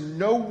 there is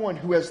no one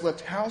who has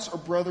left house or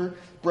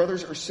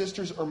brothers or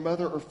sisters or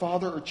mother or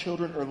father or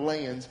children or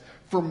lands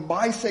for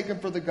my sake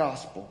and for the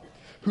gospel,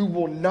 who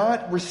will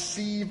not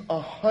receive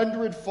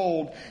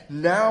 100-fold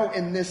now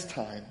in this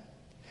time,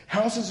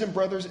 houses and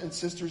brothers and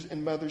sisters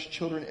and mothers,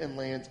 children and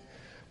lands,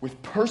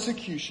 with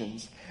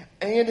persecutions,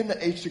 and in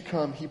the age to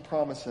come, he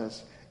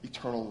promises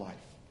eternal life.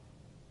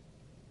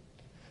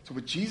 So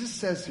what Jesus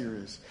says here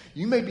is,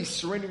 you may be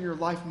surrendering your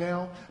life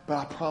now, but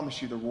I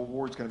promise you the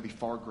reward is going to be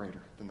far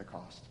greater than the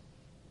cost.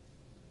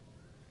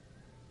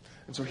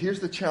 And so here's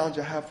the challenge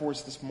I have for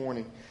us this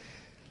morning.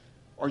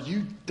 Are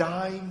you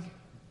dying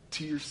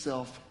to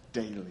yourself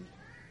daily?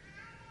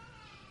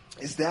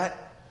 Is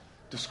that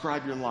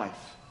describe your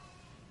life?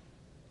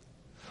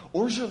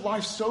 Or is your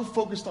life so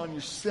focused on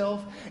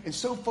yourself and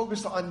so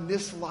focused on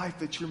this life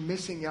that you're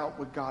missing out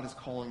what God is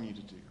calling you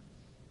to do?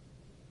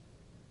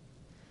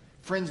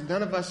 Friends,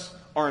 none of us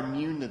are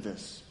immune to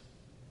this.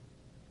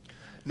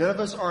 None of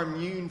us are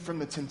immune from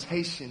the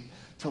temptation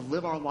to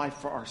live our life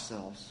for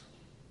ourselves.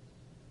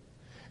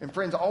 And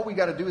friends, all we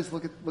got to do is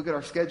look at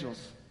our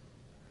schedules.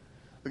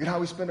 Look at how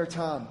we spend our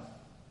time.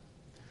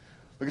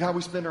 Look at how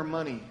we spend our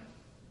money.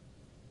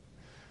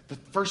 The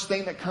first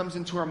thing that comes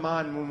into our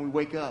mind when we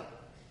wake up.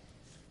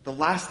 The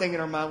last thing in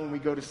our mind when we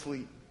go to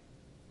sleep.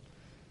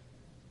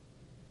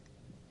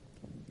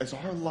 Is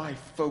our life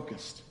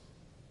focused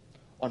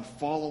on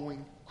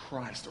following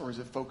Christ, or is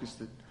it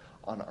focused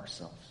on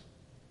ourselves?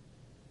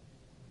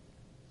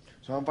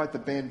 So I'll invite the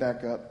band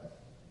back up.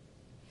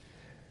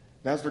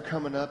 And as they're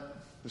coming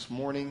up this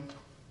morning,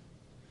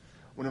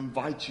 I want to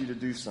invite you to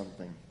do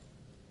something.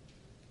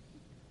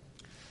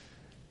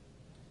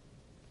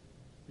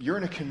 You're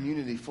in a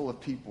community full of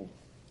people.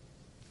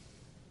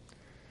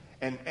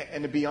 And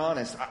to be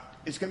honest,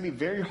 it's going to be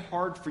very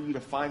hard for you to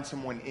find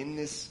someone in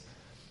this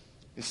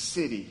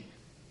city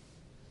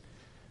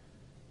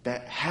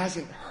that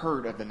hasn't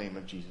heard of the name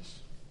of Jesus.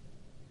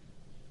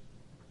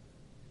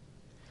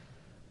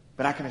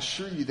 But I can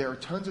assure you there are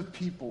tons of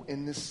people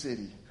in this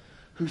city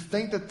who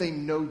think that they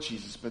know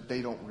Jesus, but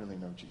they don't really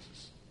know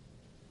Jesus.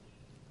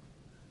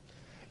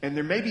 And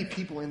there may be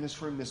people in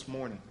this room this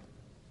morning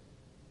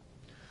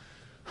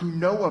who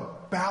know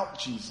about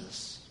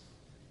Jesus,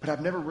 but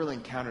have never really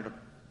encountered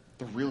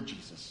the real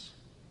Jesus.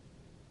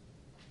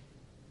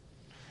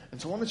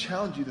 And so I want to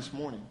challenge you this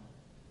morning.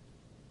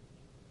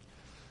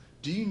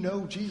 Do you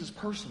know Jesus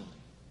personally?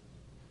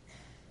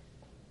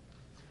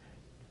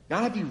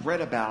 Not have you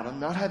read about him,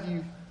 not have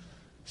you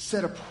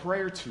said a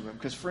prayer to him.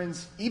 Because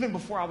friends, even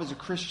before I was a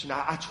Christian,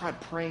 I tried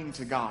praying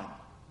to God.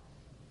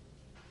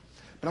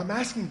 But I'm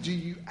asking, do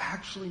you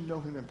actually know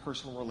him in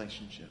personal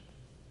relationship?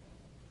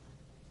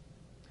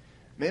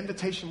 My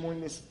invitation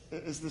morning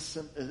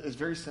is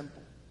very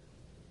simple.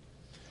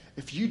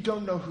 If you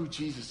don't know who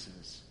Jesus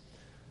is,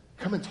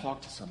 come and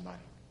talk to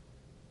somebody.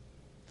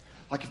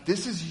 Like if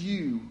this is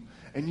you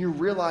and you're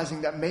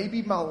realizing that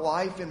maybe my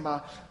life and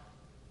my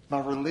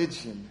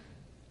religion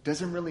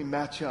doesn't really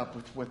match up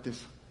with what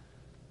this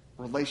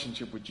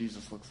relationship with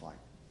Jesus looks like.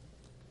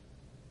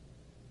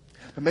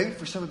 But maybe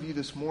for some of you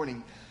this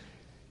morning,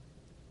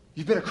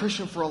 you've been a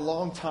Christian for a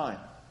long time.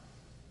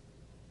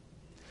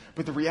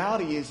 But the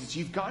reality is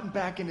you've gotten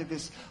back into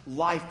this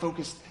life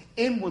focused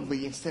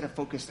inwardly instead of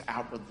focused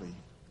outwardly.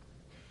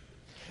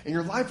 And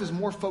your life is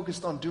more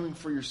focused on doing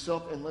for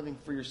yourself and living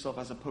for yourself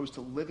as opposed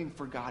to living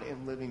for God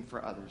and living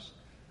for others.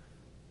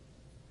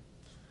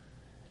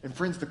 And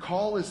friends, the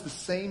call is the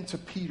same to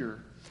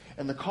Peter,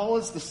 and the call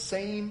is the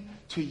same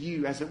to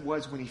you as it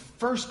was when he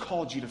first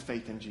called you to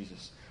faith in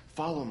Jesus.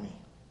 Follow me.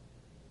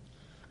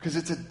 Because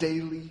it's a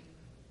daily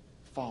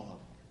follow.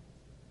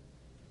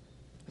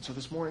 And so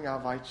this morning I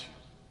invite you.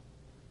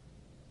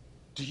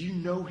 Do you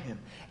know him?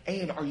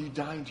 And are you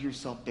dying to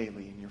yourself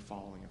daily in your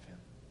following of him?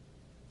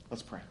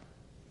 Let's pray.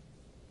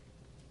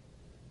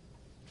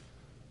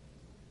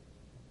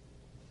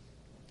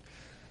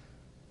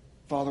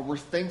 Father, we're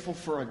thankful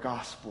for a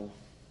gospel,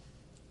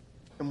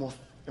 and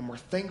we're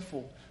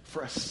thankful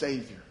for a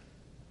Savior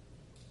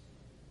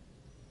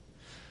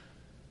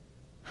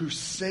who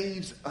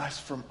saves us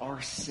from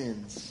our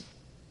sins,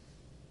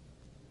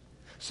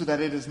 so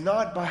that it is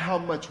not by how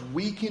much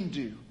we can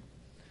do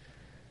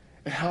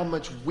and how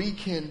much we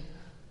can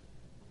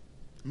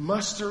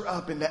muster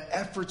up in the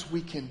efforts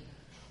we can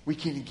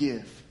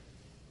give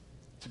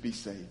to be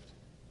saved.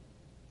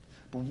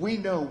 But we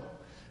know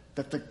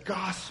that the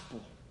gospel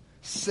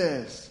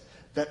says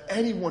that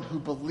anyone who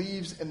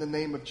believes in the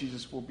name of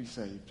Jesus will be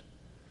saved.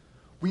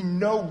 We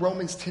know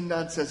Romans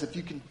 10:9 says if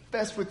you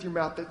confess with your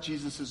mouth that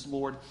Jesus is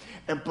Lord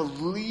and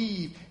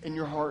believe in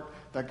your heart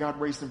that God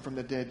raised him from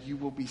the dead, you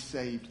will be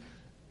saved,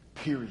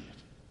 period.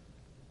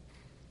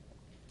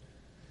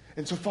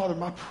 And so, Father,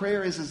 my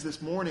prayer is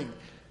this morning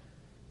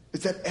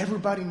is that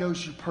everybody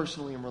knows you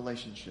personally in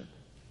relationship.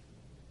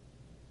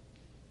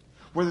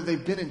 whether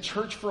they've been in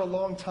church for a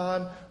long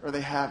time or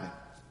they haven't.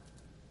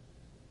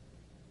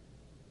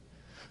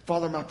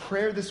 Father, my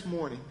prayer this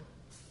morning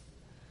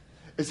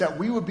is that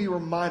we would be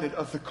reminded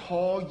of the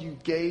call you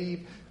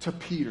gave to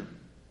Peter.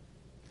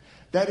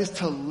 That is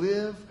to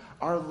live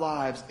our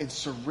lives in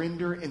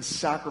surrender and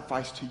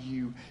sacrifice to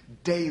you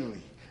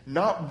daily.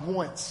 Not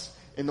once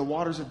in the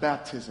waters of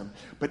baptism,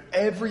 but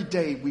every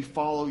day we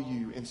follow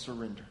you in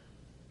surrender.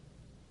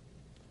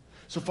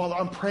 So, Father,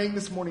 I'm praying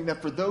this morning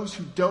that for those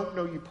who don't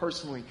know you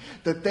personally,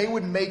 that they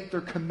would make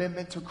their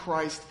commitment to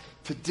Christ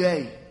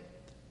today.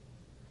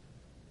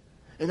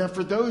 And that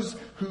for those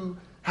who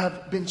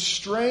have been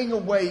straying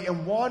away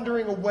and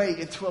wandering away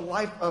into a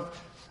life of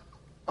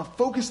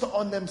focused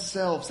on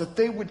themselves, that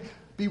they would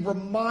be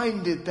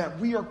reminded that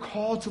we are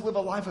called to live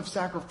a life of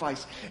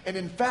sacrifice. And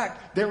in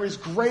fact, there is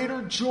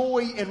greater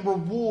joy and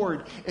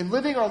reward in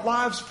living our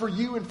lives for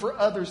you and for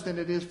others than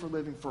it is for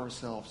living for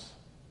ourselves.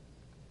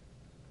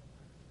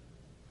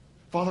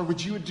 Father,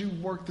 would you do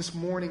work this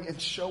morning and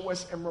show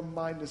us and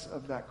remind us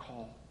of that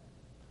call?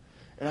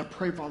 And I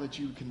pray, Father, that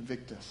you would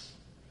convict us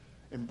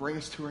and bring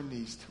us to our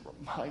knees to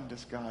remind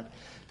us, God,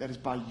 that it's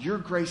by your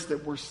grace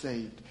that we're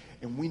saved,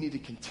 and we need to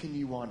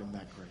continue on in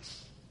that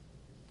grace.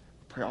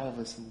 I pray all of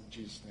this in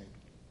Jesus' name.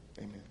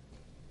 Amen.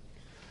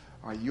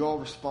 All right, you all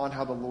respond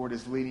how the Lord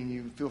is leading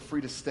you. Feel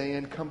free to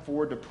stand, come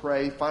forward to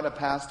pray, find a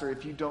pastor.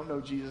 If you don't know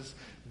Jesus,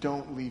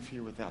 don't leave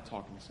here without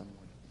talking to someone.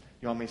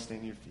 You all may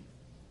stand to your feet.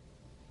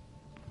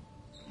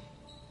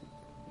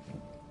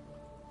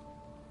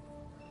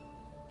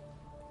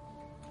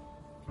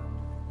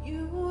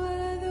 You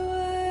were the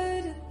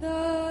Word at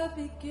the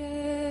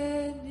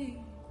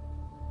beginning,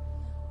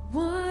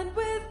 one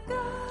with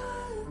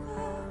God,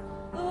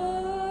 the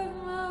Lord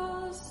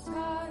Most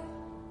High.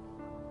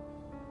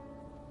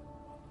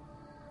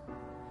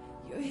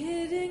 Your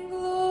hidden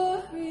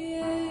glory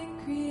in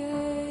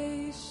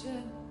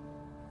creation,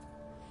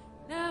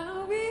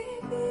 now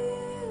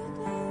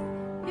revealed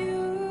in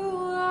you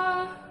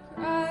are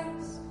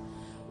Christ.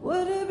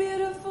 What a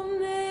beautiful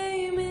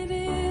name it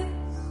is.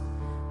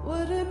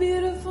 What a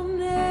beautiful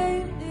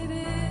name it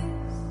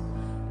is,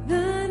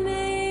 the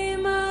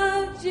name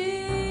of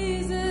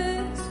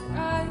Jesus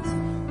Christ,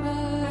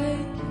 my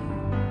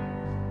King.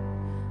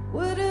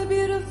 What a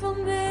beautiful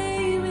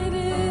name it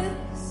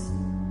is,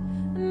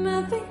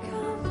 nothing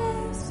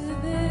compares to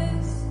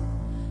this.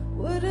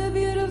 What a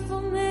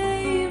beautiful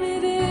name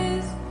it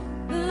is,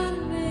 the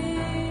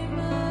name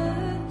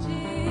of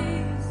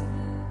Jesus.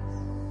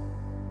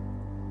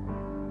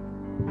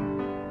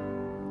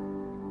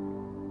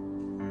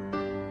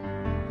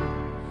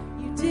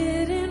 You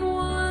didn't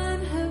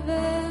want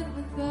heaven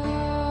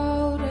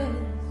without us,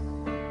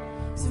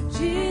 so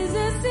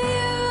Jesus,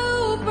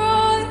 you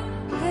brought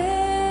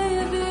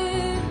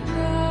heaven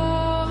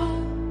down.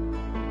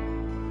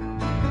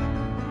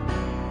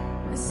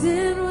 My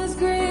sin was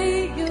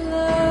great, your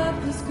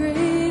love was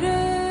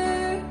greater.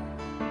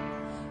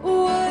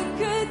 What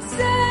could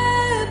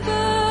separate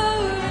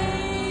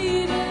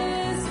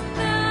us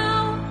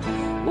now?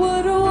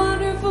 What a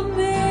wonderful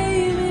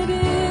name it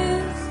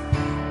is.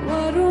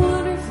 What a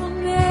wonderful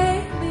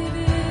name it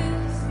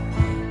is.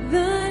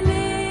 The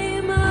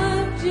name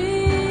of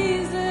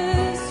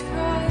Jesus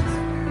Christ,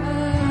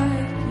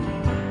 my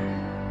King.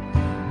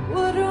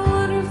 What a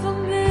wonderful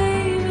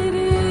name it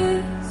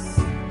is.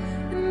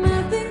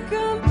 Nothing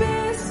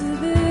compares to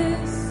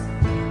this.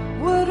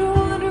 What a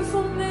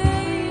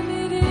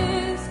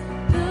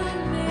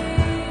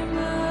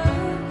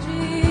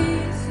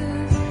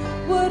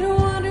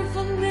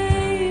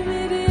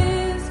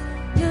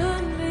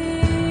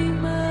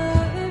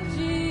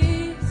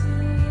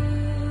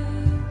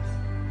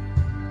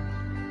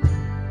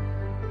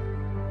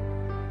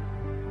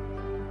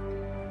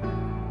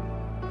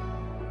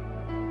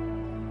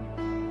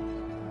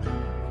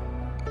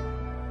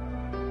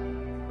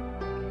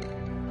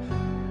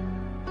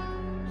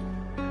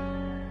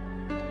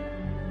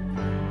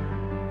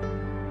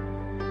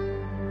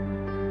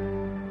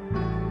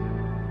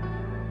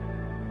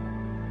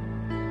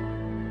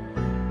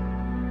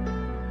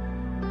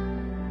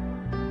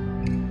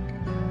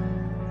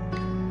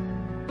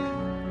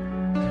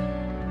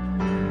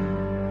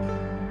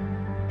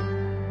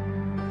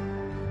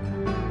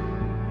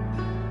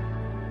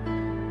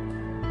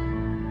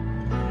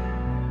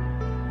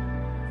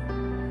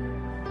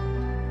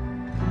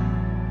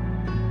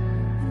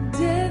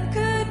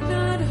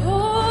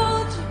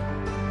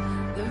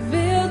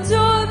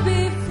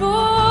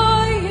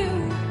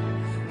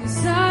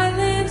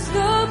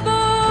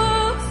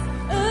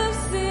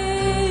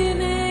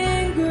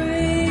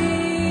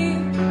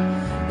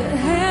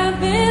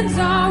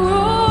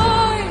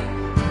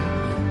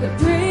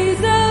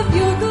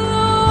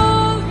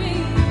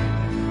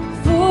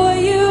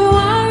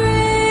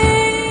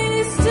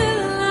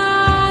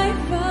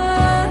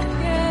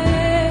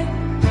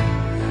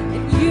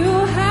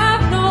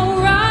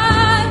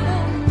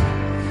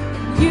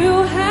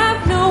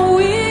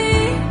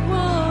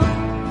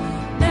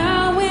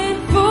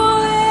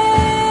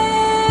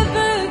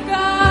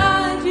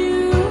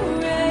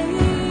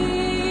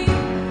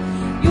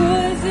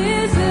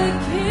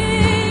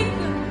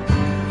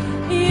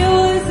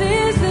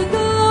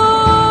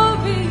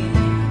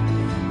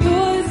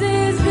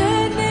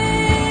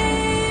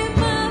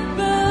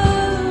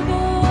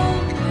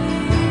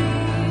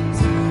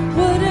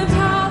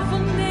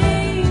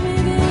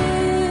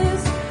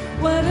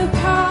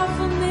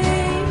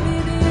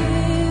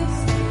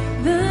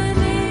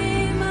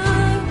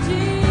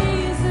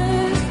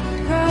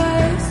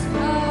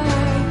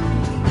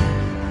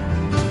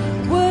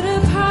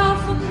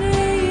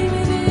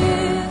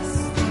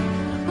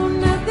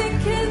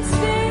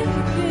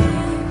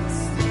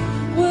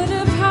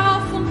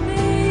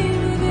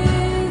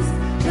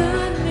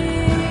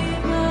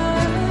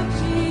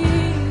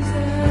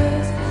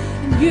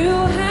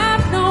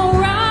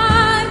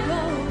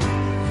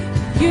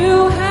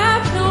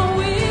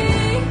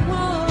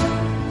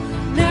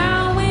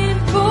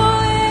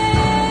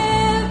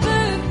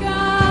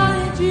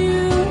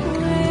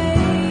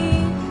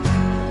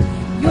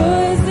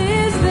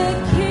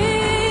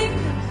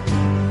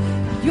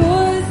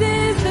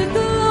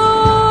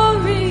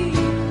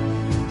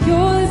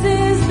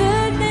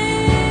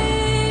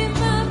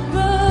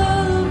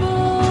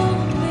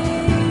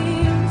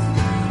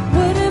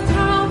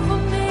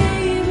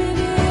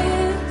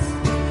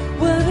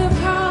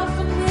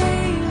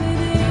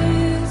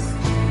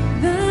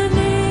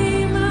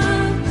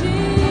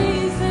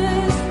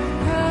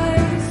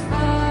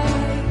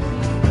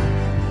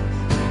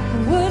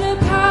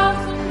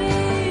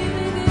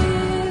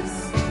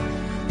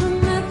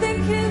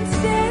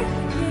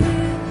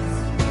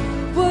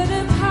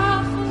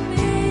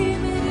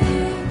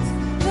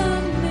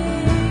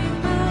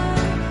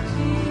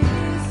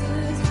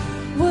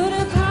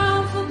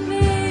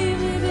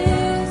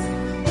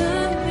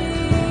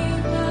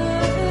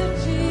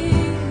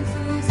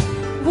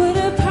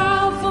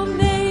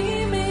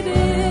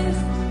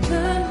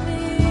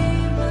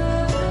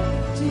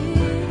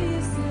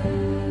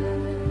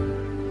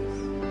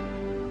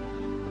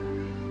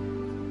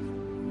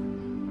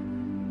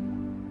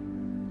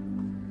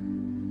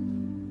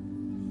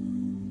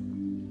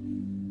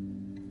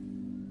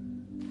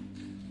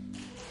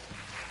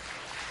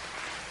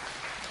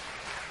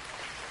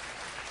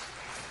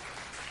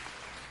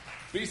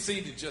Be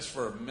seated just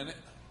for a minute.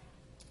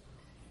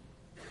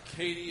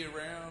 Katie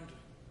around?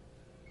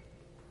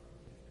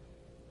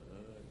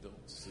 I don't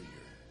see her.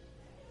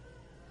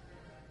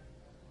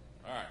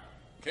 All right.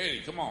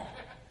 Katie, come on.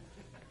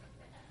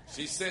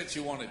 She said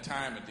she wanted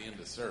time at the end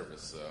of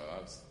service, so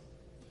I was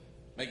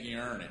making you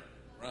earn it.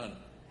 Run.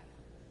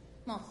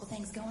 Multiple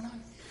things going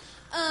on.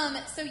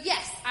 So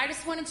yes, I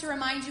just wanted to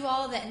remind you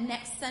all that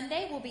next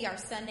Sunday will be our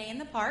Sunday in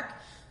the Park.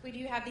 We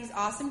do have these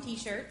awesome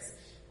t-shirts.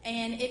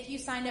 And if you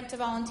signed up to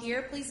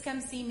volunteer, please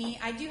come see me.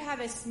 I do have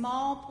a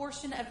small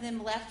portion of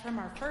them left from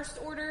our first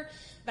order,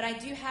 but I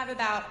do have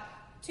about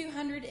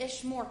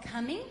 200-ish more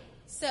coming.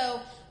 So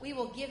we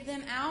will give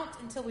them out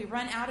until we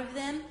run out of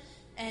them.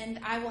 And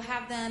I will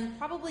have them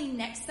probably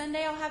next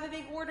Sunday. I'll have a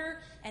big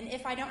order. And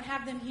if I don't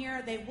have them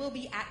here, they will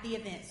be at the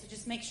event. So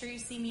just make sure you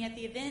see me at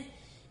the event.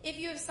 If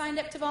you have signed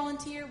up to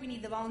volunteer, we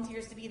need the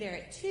volunteers to be there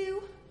at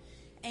 2.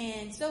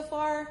 And so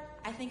far,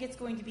 I think it's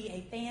going to be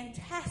a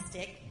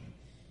fantastic,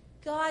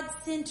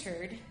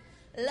 God-centered,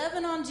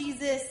 loving on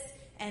Jesus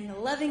and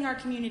loving our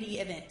community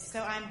event.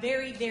 So I'm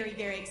very, very,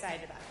 very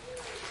excited about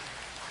it.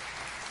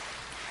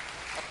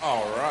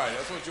 All right.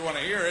 That's what you want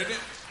to hear, isn't it?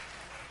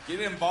 Get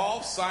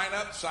involved. Sign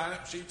up.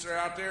 Sign-up sheets are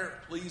out there.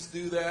 Please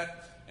do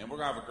that. And we're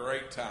going to have a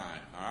great time.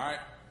 All right?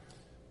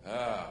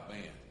 Oh,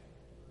 man.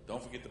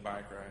 Don't forget the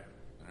bike ride.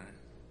 All right?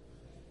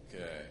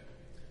 Okay.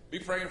 Be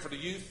praying for the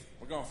youth.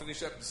 We're going to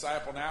finish up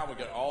Disciple now. We've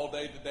got all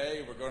day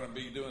today. We're going to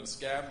be doing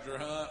scavenger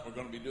hunt. We're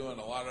going to be doing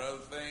a lot of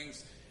other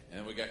things.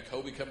 And we got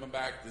Kobe coming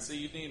back this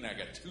evening. And I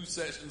got 2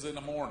 sessions in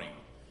the morning.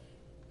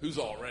 Who's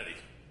all ready?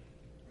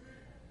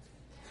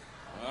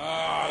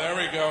 Ah, there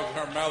we go,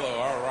 Carmelo.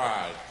 All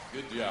right.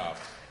 Good job.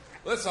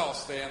 Let's all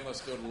stand.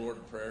 Let's go to the Lord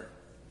in prayer.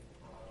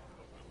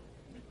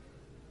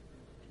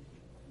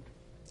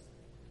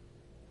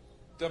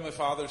 Heavenly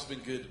Father, it's been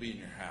good to be in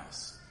your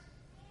house.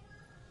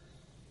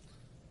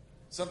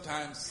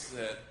 Sometimes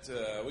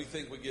that we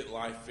think we get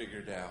life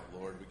figured out,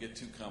 Lord. We get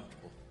too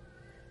comfortable.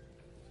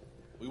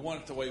 We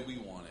want it the way we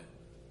want it.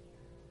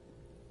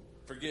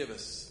 Forgive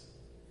us.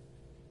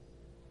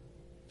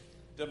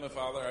 Heavenly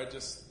Father, I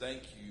just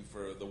thank you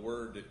for the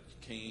word that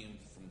came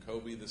from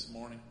Kobe this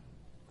morning.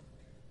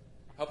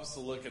 Help us to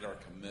look at our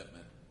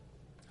commitment.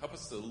 Help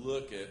us to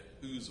look at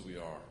whose we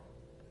are.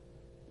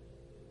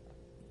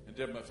 And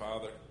Heavenly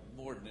Father,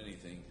 more than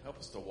anything, help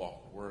us to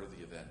walk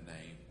worthy of that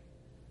name.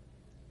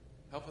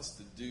 Help us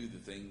to do the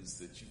things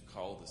that you've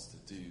called us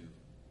to do.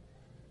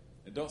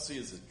 And don't see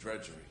it as a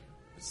drudgery,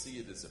 but see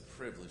it as a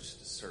privilege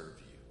to serve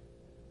you.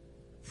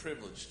 A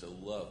privilege to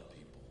love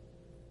people.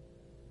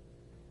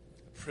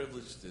 A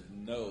privilege to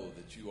know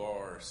that you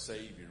are our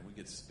Savior and we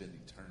get to spend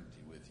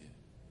eternity with you.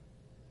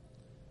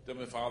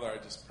 Heavenly Father, I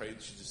just pray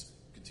that you just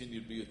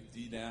continue to be with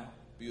thee now,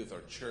 be with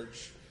our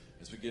church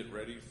as we get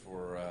ready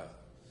for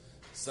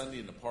Sunday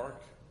in the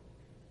Park.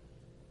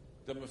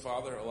 Heavenly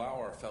Father, allow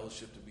our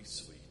fellowship to be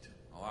sweet.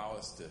 Allow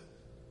us to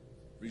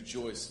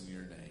rejoice in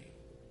your name.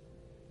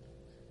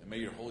 And may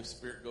your Holy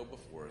Spirit go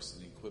before us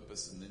and equip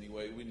us in any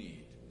way we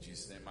need. In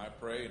Jesus' name I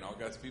pray, and all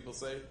God's people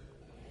say,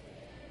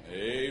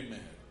 Amen.